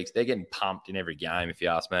first few weeks, they're getting pumped in every game, if you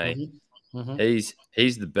ask me.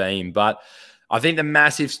 He's the beam. But I think the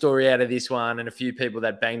massive story out of this one, and a few people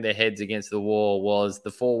that banged their heads against the wall, was the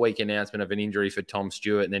 4-week announcement of an injury for Tom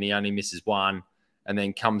Stewart, and then he only misses one, and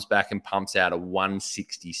then comes back and pumps out a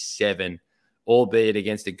 167, albeit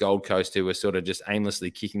against a Gold Coast who were sort of just aimlessly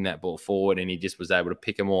kicking that ball forward, and he just was able to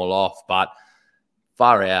pick them all off. But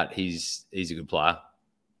far out, he's a good player.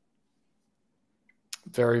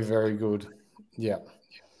 Very, very good. Yeah.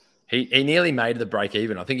 He nearly made the break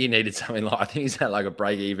even. I think he needed something like, I think he's at like a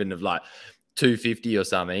break even of like 250 or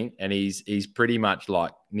something, and he's pretty much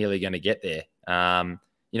like nearly going to get there.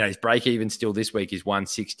 His break even still this week is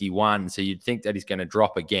 161, so you'd think that he's going to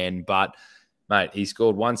drop again, but mate, he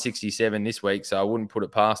scored 167 this week, so I wouldn't put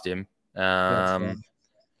it past him.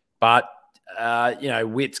 But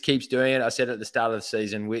Witts keeps doing it. I said at the start of the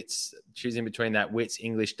season, Witts choosing between that Witts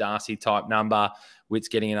English Darcy type number, Witts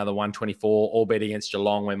getting another 124, albeit against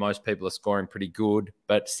Geelong where most people are scoring pretty good,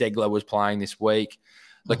 but Segler was playing this week.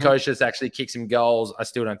 Lukosius actually kicked some goals. I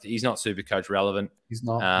still don't think he's not Supercoach relevant. He's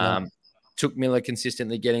not. Took Miller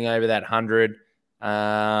consistently getting over that 100.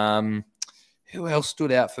 Who else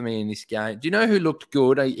stood out for me in this game? Do you know who looked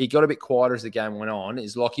good? He got a bit quieter as the game went on.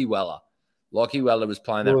 Is Lockie Weller. Lockie Weller was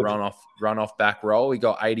playing that run-off back role. He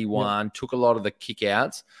got 81, took a lot of the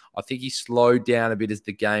kick-outs. I think he slowed down a bit as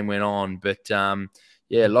the game went on. But,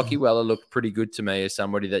 Lockie Weller looked pretty good to me as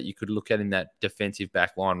somebody that you could look at in that defensive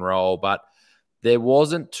backline role. But there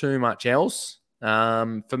wasn't too much else.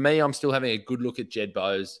 For me, I'm still having a good look at Jed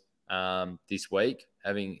Bowes this week.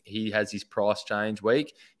 He has his price change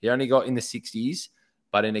week. He only got in the 60s,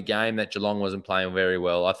 but in a game that Geelong wasn't playing very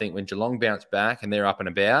well. I think when Geelong bounced back and they're up and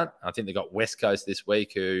about, I think they got West Coast this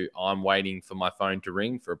week, who I'm waiting for my phone to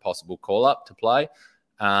ring for a possible call-up to play.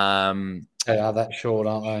 They are that short,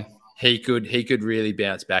 aren't they? He could really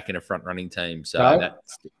bounce back in a front-running team. So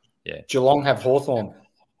Geelong have Hawthorn.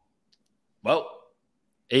 Well,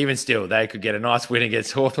 even still, they could get a nice win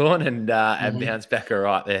against Hawthorn and bounce back all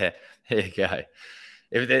right there. There you go.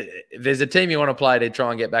 If there's a team you want to play to try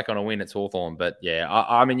and get back on a win, it's Hawthorn. But, yeah,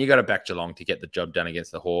 I mean, you got to back Geelong to get the job done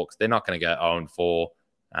against the Hawks. They're not going to go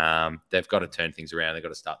 0-4. They've got to turn things around. They've got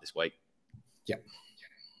to start this week. Yeah.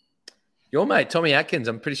 Your mate, Tommy Atkins,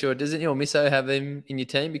 I'm pretty sure, doesn't your misso have him in your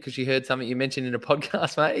team because you heard something you mentioned in a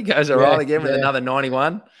podcast, mate? He goes all right again with another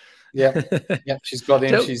 91. Yeah, she's got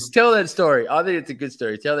him. Tell that story. I think it's a good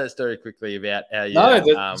story. Tell that story quickly about how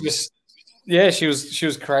you... she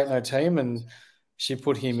was creating her team and she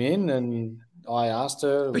put him in, and I asked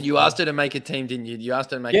her. But you asked her to make a team, didn't you? You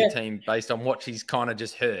asked her to make a team based on what she's kind of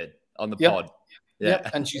just heard on the pod. Yeah,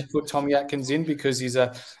 and she's put Tommy Atkins in because he's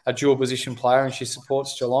a dual position player and she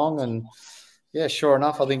supports Geelong. And yeah, sure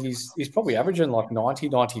enough, I think he's probably averaging like 90,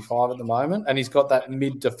 95 at the moment, and he's got that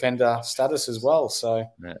mid defender status as well. So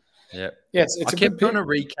it's I kept trying to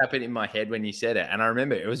recap it in my head when you said it, and I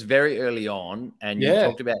remember it was very early on, and you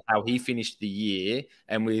talked about how he finished the year,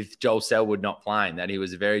 and with Joel Selwood not playing, that he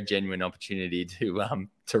was a very genuine opportunity to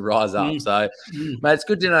rise up. So, mate, it's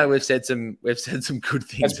good to know we've said some good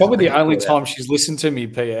things. That's probably the only time she's listened to me.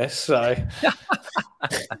 PS. So.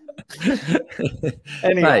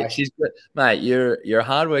 Anyway, mate, you're a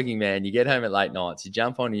hardworking man. You get home at late nights, you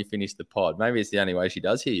jump on and you finish the pod. Maybe it's the only way she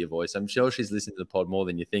does hear your voice. I'm sure she's listened to the pod more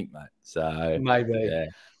than you think, mate. So maybe,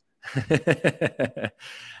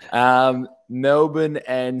 Melbourne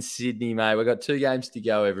and Sydney, mate. We've got 2 games to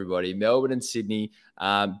go, everybody. Melbourne and Sydney.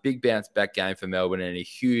 Big bounce back game for Melbourne and a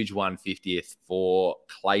huge 150th for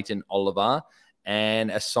Clayton Oliver, and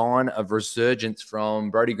a sign of resurgence from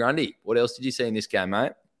Brodie Grundy. What else did you see in this game,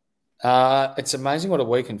 mate? It's amazing what a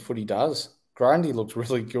weekend footy does. Grundy looked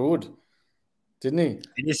really good, didn't he?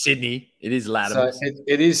 It is Sydney. It is Laddams. So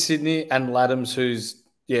it is Sydney and Laddams, who's,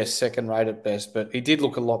 second rate at best, but he did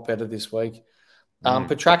look a lot better this week.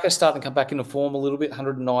 Petraka's starting to come back into form a little bit,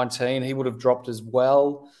 119. He would have dropped as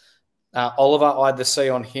well. Oliver, I had the C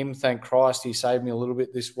on him. Thank Christ he saved me a little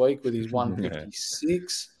bit this week with his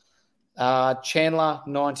 156. Chandler,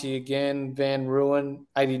 90 again. Van Ruin,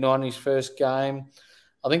 89 his first game.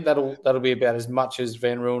 I think that'll be about as much as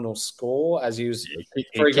Van Ruin will score, as he was He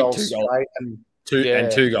 3 kicked goals straight and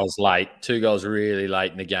two goals late. 2 goals really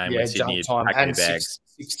late in the game when Sydney had jump time packed and their bags.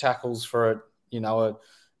 six tackles for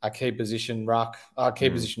a key position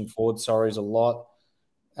position forward. Sorry, is a lot.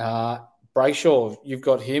 Brayshaw, you've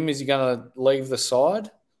got him. Is he going to leave the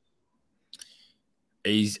side?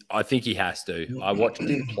 I think he has to. I watched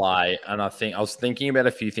him play, and I was thinking about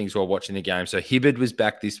a few things while watching the game. So Hibberd was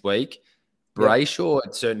back this week. Brayshaw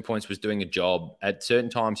at certain points was doing a job. At certain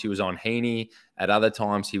times he was on Heaney. At other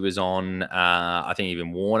times he was on, I think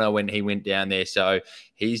even Warner when he went down there. So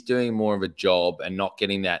he's doing more of a job and not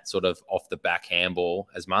getting that sort of off the back handball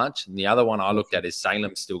as much. And the other one I looked at is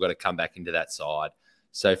Salem's still got to come back into that side.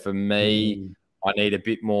 So for me, I need a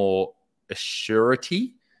bit more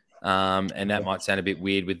assurity. And that might sound a bit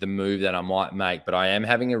weird with the move that I might make, but I am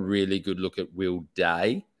having a really good look at Will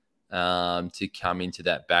Day to come into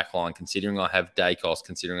that back line, considering I have Dacos,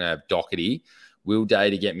 considering I have Doherty. Will Day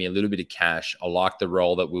to get me a little bit of cash. I like the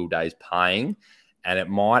role that Will Day's playing, and it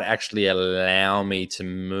might actually allow me to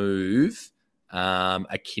move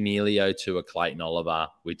a Canelio to a Clayton Oliver,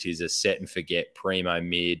 which is a set and forget primo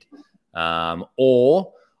mid,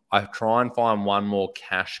 or I try and find one more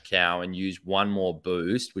cash cow and use one more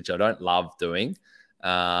boost, which I don't love doing.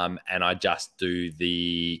 And I just do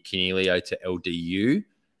the Canelio to LDU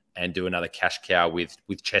and do another cash cow with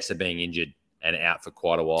Chesser being injured and out for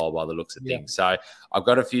quite a while by the looks of things. So I've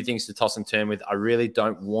got a few things to toss and turn with. I really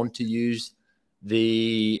don't want to use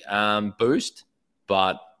the boost,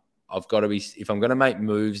 but I've got to be, if I'm going to make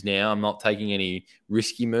moves now, I'm not taking any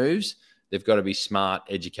risky moves. They've got to be smart,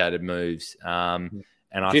 educated moves.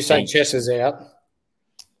 And I think Chesser's out?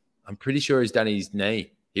 I'm pretty sure he's done his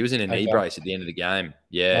knee. He was in a knee brace at the end of the game.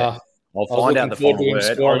 Yeah. I'll find out the final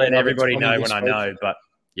word. I'll let everybody know when I know. But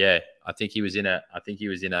yeah, I think he was in a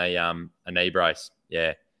knee brace.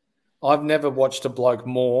 Yeah. I've never watched a bloke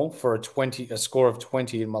more for a score of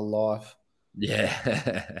 20 in my life.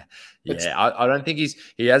 Yeah. I don't think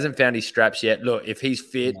he hasn't found his straps yet. Look, if he's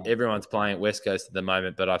fit, everyone's playing at West Coast at the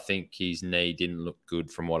moment, but I think his knee didn't look good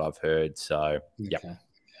from what I've heard. So, yeah.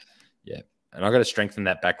 And I've got to strengthen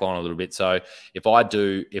that back line a little bit. So if I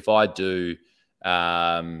do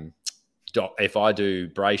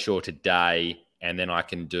Brayshaw today, and then I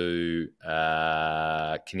can do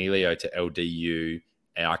Canelio to LDU,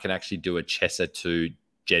 and I can actually do a Chesser to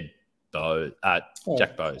Jack Bowes,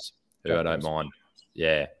 who I don't mind.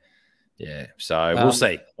 Yeah. So we'll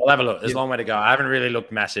see. We'll have a look. There's a long way to go. I haven't really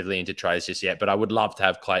looked massively into trades just yet, but I would love to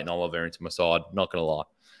have Clayton Oliver into my side. Not going to lie.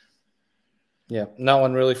 Yeah, no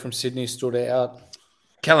one really from Sydney stood out.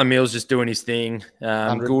 Callum Mills just doing his thing.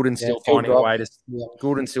 Goulden's still finding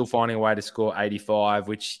a way to score 85,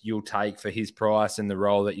 which you'll take for his price and the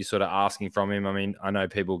role that you're sort of asking from him. I mean, I know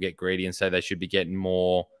people get greedy and say they should be getting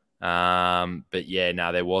more. But yeah,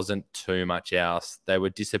 no, there wasn't too much else. They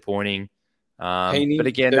were disappointing. Heaney, but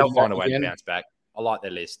again, they'll find a way to bounce back. I like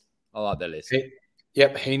their list.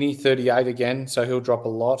 Yep, Heaney 38 again, so he'll drop a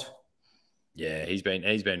lot. Yeah, he's been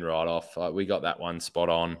right off. We got that one spot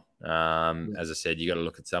on. As I said, you got to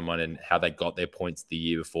look at someone and how they got their points the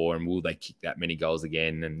year before, and will they kick that many goals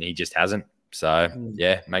again? And he just hasn't. So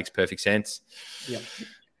yeah, makes perfect sense. Yeah.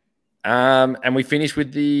 And we finished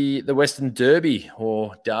with the Western Derby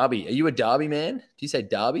or Derby. Are you a Derby man? Do you say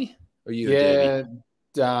Derby or are you a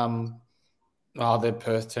Derby? They're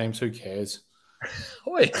Perth teams. Who cares?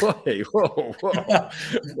 Whoa.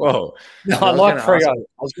 No, I like Freo.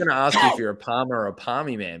 I was going to ask you if you're a Palmer or a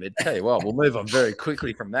Palmy man, but tell you what, we'll move on very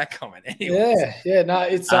quickly from that comment. Anyways. Yeah. No,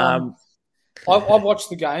 it's I watched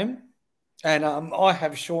the game, and I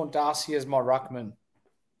have Sean Darcy as my ruckman.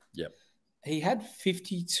 Yep. He had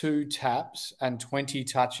 52 taps and 20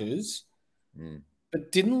 touches,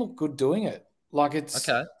 but didn't look good doing it. Like it's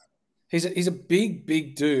okay. He's a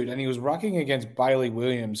big dude, and he was rucking against Bailey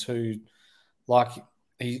Williams, who. Like,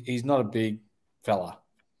 he's not a big fella.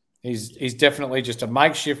 He's definitely just a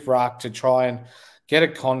makeshift ruck to try and get a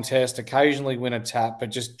contest, occasionally win a tap,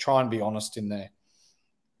 but just try and be honest in there.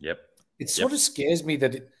 Yep. It sort of scares me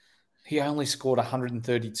that he only scored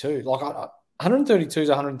 132. Like, 132 is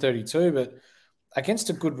 132, but against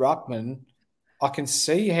a good ruckman, I can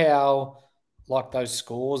see how, like, those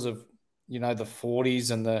scores of, the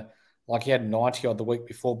 40s and he had 90 odd the week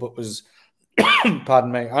before, but was –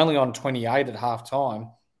 pardon me, only on 28 at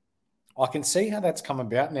halftime. I can see how that's come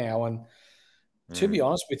about now. And to be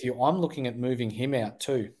honest with you, I'm looking at moving him out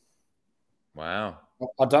too. Wow.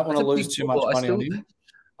 I don't want to lose too much money on him.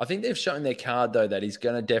 I think they've shown their card, though, that he's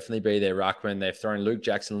going to definitely be their ruckman. They've thrown Luke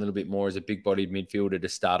Jackson a little bit more as a big-bodied midfielder to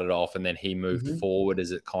start it off, and then he moved forward as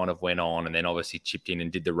it kind of went on, and then obviously chipped in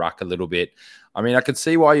and did the ruck a little bit. I mean, I could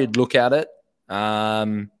see why you'd look at it.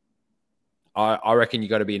 I reckon you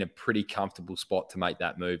got to be in a pretty comfortable spot to make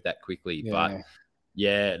that move that quickly. Yeah. But,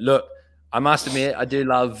 yeah, look, I must admit, I do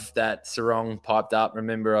love that Sarong piped up.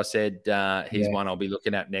 Remember, I said he's one I'll be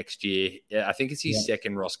looking at next year. Yeah, I think it's his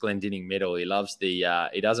second Ross Glendinning medal. He loves the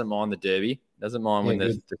he doesn't mind the derby. Doesn't mind when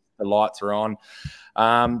the lights are on.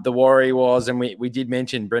 The worry was, and we did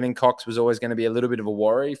mention Brennan Cox was always going to be a little bit of a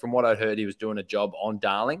worry. From what I'd heard, he was doing a job on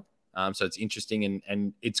Darling. So it's interesting,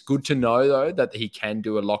 and it's good to know, though, that he can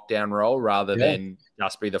do a lockdown role rather than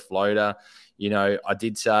just be the floater. You know, I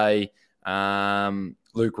did say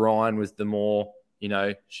Luke Ryan was the more,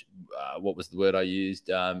 what was the word I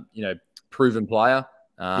used? Proven player.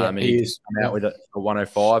 And he's come out with a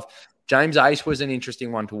 105. James Aish was an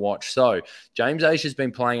interesting one to watch. So James Aish has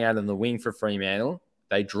been playing out on the wing for Fremantle.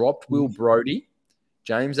 They dropped Will Brodie.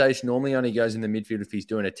 James Aish normally only goes in the midfield if he's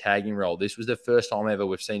doing a tagging role. This was the first time ever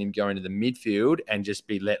we've seen him go into the midfield and just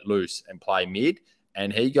be let loose and play mid.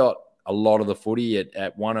 And he got a lot of the footy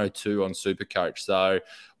at 102 on Supercoach. So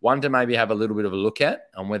one to maybe have a little bit of a look at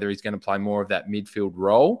on whether he's going to play more of that midfield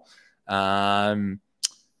role. The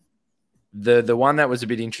one that was a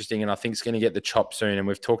bit interesting and I think is going to get the chop soon, and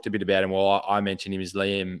we've talked a bit about him, well, I mentioned him, is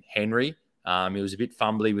Liam Henry. He was a bit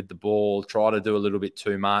fumbly with the ball, tried to do a little bit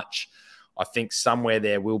too much. I think somewhere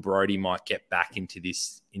there, Will Brodie might get back into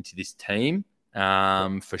this team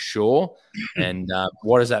for sure. And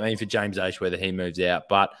what does that mean for James Aish, whether he moves out?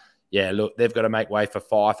 But yeah, look, they've got to make way for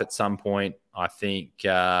Fife at some point, I think.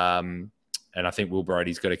 And I think Will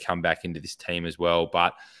Brodie's got to come back into this team as well.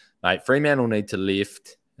 But, mate, Fremantle need to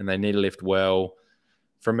lift, and they need to lift well.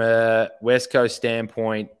 From a West Coast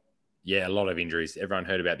standpoint, yeah, a lot of injuries. Everyone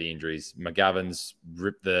heard about the injuries. McGovern's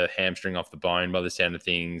ripped the hamstring off the bone by the sound of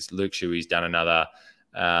things. Luke Shuey's done another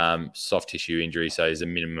soft tissue injury, so he's a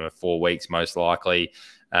minimum of 4 weeks most likely.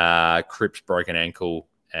 Cripps broken ankle,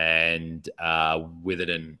 and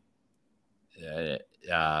Witherden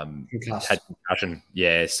had concussion.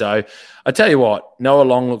 Yeah, so I tell you what, Noah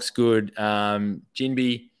Long looks good.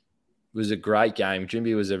 Jinby was a great game.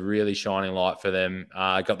 Jinby was a really shining light for them.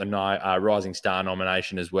 Got the Rising Star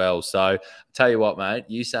nomination as well. So I tell you what, mate,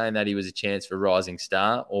 you saying that he was a chance for Rising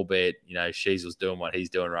Star, albeit, Sheasel's doing what he's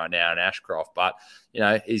doing right now in Ashcroft, but,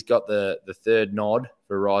 he's got the third nod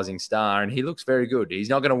for Rising Star, and he looks very good. He's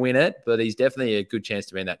not going to win it, but he's definitely a good chance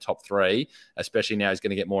to be in that top three, especially now he's going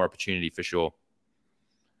to get more opportunity for sure.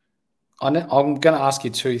 I'm going to ask you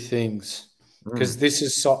two things because this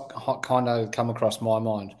is kind of come across my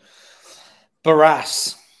mind.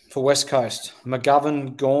 Barras for West Coast.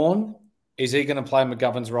 McGovern gone. Is he going to play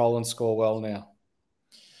McGovern's role and score well now?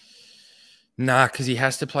 Nah, because he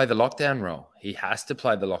has to play the lockdown role.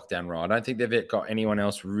 I don't think they've got anyone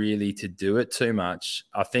else really to do it too much.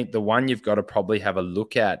 I think the one you've got to probably have a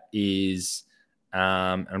look at is,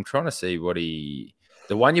 I'm trying to see the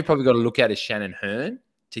one you've probably got to look at is Shannon Hearn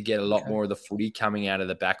to get a lot more of the footy coming out of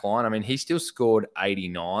the back line. I mean, he still scored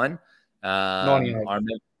 89. 98. I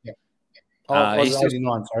remember. Was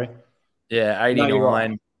 89, sorry. Yeah, 89. No,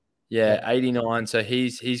 right. Yeah, 89. So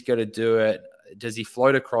he's got to do it. Does he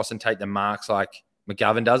float across and take the marks like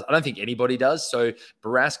McGovern does? I don't think anybody does. So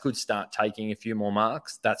Barras could start taking a few more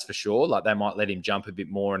marks, that's for sure. Like they might let him jump a bit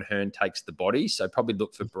more and Hearn takes the body. So probably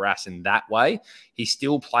look for Barras in that way. He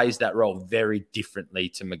still plays that role very differently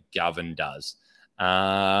to McGovern does.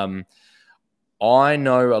 I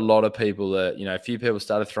know a lot of people that, a few people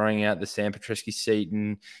started throwing out the Sam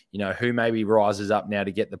Petrescu-Seaton, who maybe rises up now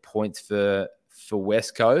to get the points for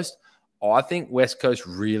West Coast. I think West Coast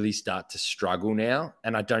really start to struggle now,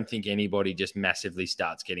 and I don't think anybody just massively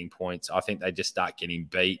starts getting points. I think they just start getting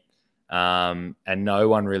beat, and no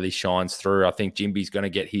one really shines through. I think Jimby's going to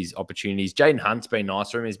get his opportunities. Jaden Hunt's been nice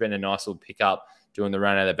for him. He's been a nice little pickup doing the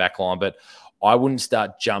run out of the back line, but I wouldn't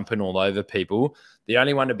start jumping all over people. The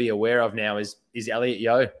only one to be aware of now is Elliot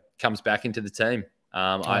Yeo comes back into the team.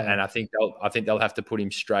 I think they'll have to put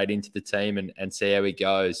him straight into the team and see how he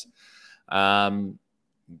goes.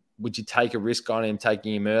 Would you take a risk on him,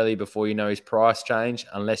 taking him early before you know his price change?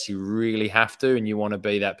 Unless you really have to and you want to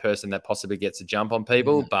be that person that possibly gets a jump on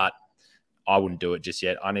people. But I wouldn't do it just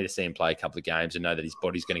yet. I need to see him play a couple of games and know that his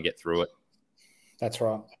body's going to get through it. That's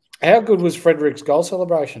right. How good was Frederick's goal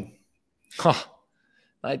celebration? Oh,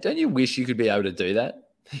 mate, don't you wish you could be able to do that?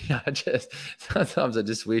 Sometimes I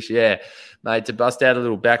just wish, mate, to bust out a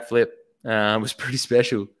little backflip was pretty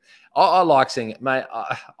special. I like seeing it, mate.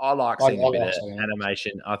 I like seeing a bit of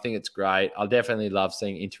animation. I think it's great. I definitely love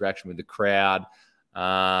seeing interaction with the crowd.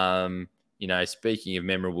 Speaking of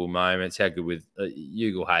memorable moments, how good with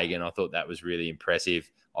Ugle-Hagan. I thought that was really impressive.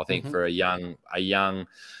 I think for a young,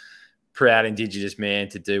 proud Indigenous man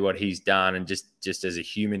to do what he's done, and just as a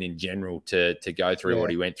human in general to go through what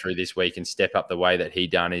he went through this week and step up the way that he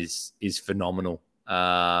done is phenomenal.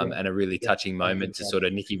 And a really touching moment to sort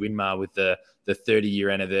of Nicky Winmar with the 30-year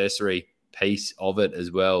anniversary piece of it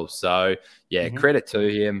as well. So, credit to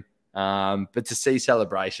him. But to see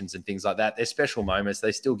celebrations and things like that, they're special moments.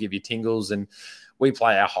 They still give you tingles, and we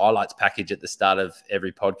play our highlights package at the start of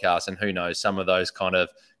every podcast. And who knows, some of those kind of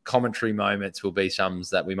commentary moments will be some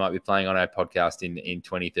that we might be playing on our podcast in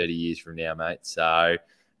 20, 30 years from now, mate. So,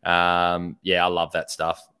 I love that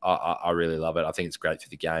stuff. I really love it. I think it's great for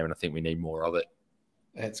the game, and I think we need more of it.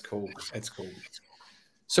 That's cool. That's cool.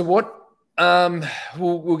 So what?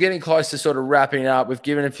 We're getting close to sort of wrapping up. We've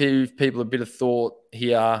given a few people a bit of thought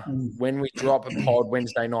here. When we drop a pod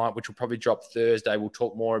Wednesday night, which will probably drop Thursday, we'll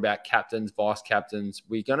talk more about captains, vice captains.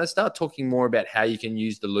 We're going to start talking more about how you can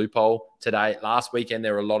use the loophole today. Last weekend,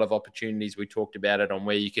 there were a lot of opportunities. We talked about it on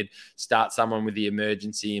where you could start someone with the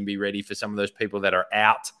emergency and be ready for some of those people that are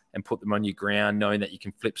out and put them on your ground, knowing that you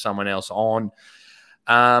can flip someone else on.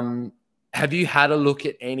 Have you had a look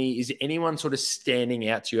at is anyone sort of standing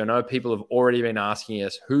out to you? I know people have already been asking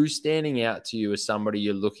us, who's standing out to you as somebody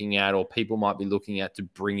you're looking at or people might be looking at to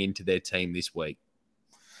bring into their team this week?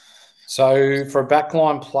 So for a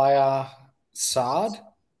backline player, Sard,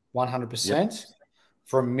 100%. Yep.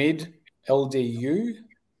 For a mid, LDU.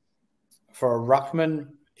 For a ruckman,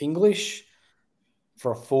 English.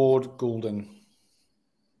 For a forward, Goulden.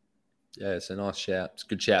 Yeah, it's a nice shout. It's a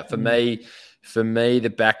good shout. For me, the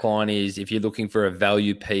back line is, if you're looking for a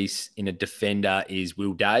value piece in a defender, is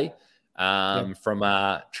Will Day. From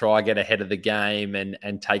a try get ahead of the game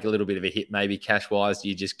and take a little bit of a hit, maybe cash-wise,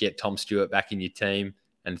 you just get Tom Stewart back in your team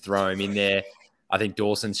and throw him in there. I think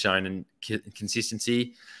Dawson's shown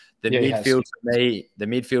consistency. The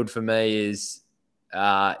midfield for me is,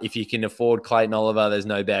 if you can afford Clayton Oliver, there's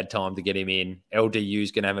no bad time to get him in. LDU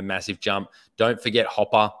is going to have a massive jump. Don't forget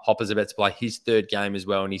Hopper. Hopper's about to play his third game as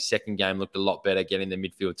well, and his second game looked a lot better getting the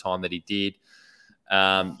midfield time that he did.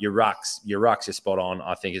 Your rucks are spot on.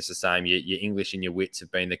 I think it's the same. Your English and your Wits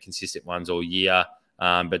have been the consistent ones all year.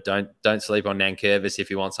 But don't sleep on Nankervis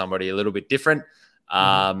if you want somebody a little bit different.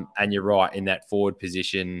 And you're right, in that forward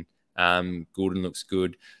position, Goulden looks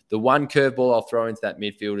good. The one curveball I'll throw into that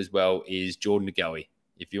midfield as well is Jordan De Goey.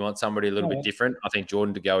 If you want somebody a little bit different, I think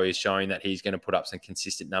Jordan De Goey is showing that he's going to put up some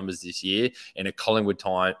consistent numbers this year in a Collingwood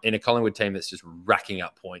team that's just racking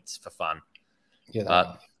up points for fun.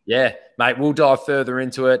 Yeah, mate, we'll dive further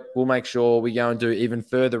into it. We'll make sure we go and do even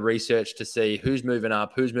further research to see who's moving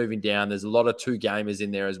up, who's moving down. There's a lot of two gamers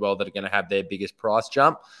in there as well that are going to have their biggest price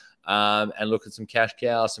jump, and look at some cash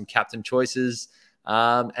cows, some captain choices,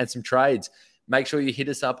 and some trades. Make sure you hit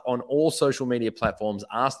us up on all social media platforms.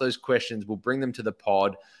 Ask those questions. We'll bring them to the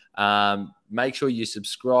pod. Make sure you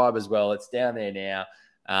subscribe as well. It's down there now.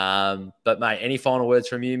 But, mate, any final words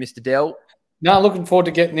from you, Mr. Dell? No, looking forward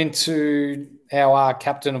to getting into our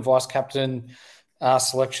captain and vice captain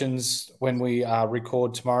selections when we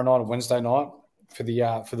record tomorrow night or Wednesday night for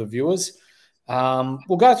the viewers.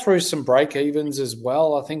 We'll go through some break evens as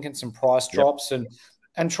well, I think, and some price drops and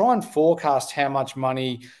try and forecast how much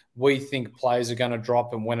money we think players are going to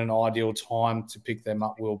drop and when an ideal time to pick them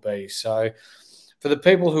up will be. So for the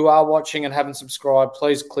people who are watching and haven't subscribed,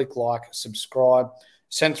 please click like, subscribe,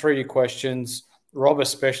 send through your questions. Rob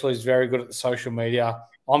especially is very good at the social media.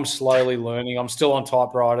 I'm slowly learning. I'm still on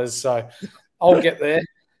typewriters, so I'll get there.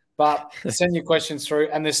 But send your questions through.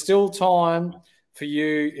 And there's still time for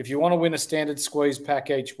you. If you want to win a standard squeeze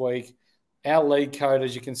pack each week, our league code,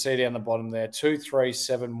 as you can see down the bottom there,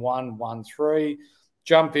 237113.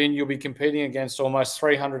 Jump in. You'll be competing against almost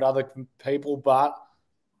 300 other people, but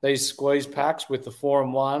these squeeze packs with the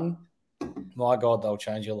 4-in-1, my God, they'll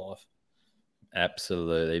change your life.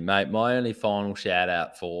 Absolutely, mate. My only final shout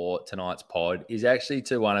out for tonight's pod is actually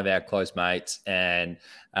to one of our close mates, and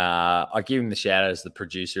I give him the shout out as the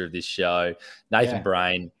producer of this show. Nathan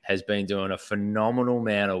Brain has been doing a phenomenal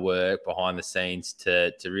amount of work behind the scenes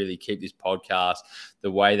to really keep this podcast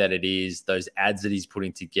the way that it is. Those ads that he's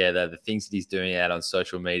putting together, the things that he's doing out on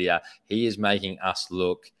social media, he is making us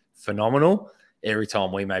look phenomenal. Every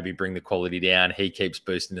time we maybe bring the quality down, he keeps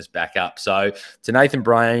boosting us back up. So to Nathan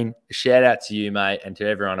Brain, shout out to you, mate, and to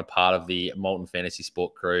everyone a part of the Molten Fantasy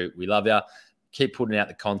Sport crew. We love you. Keep putting out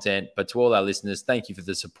the content. But to all our listeners, thank you for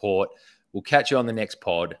the support. We'll catch you on the next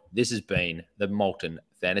pod. This has been the Molten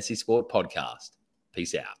Fantasy Sport Podcast.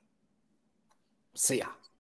 Peace out. See ya.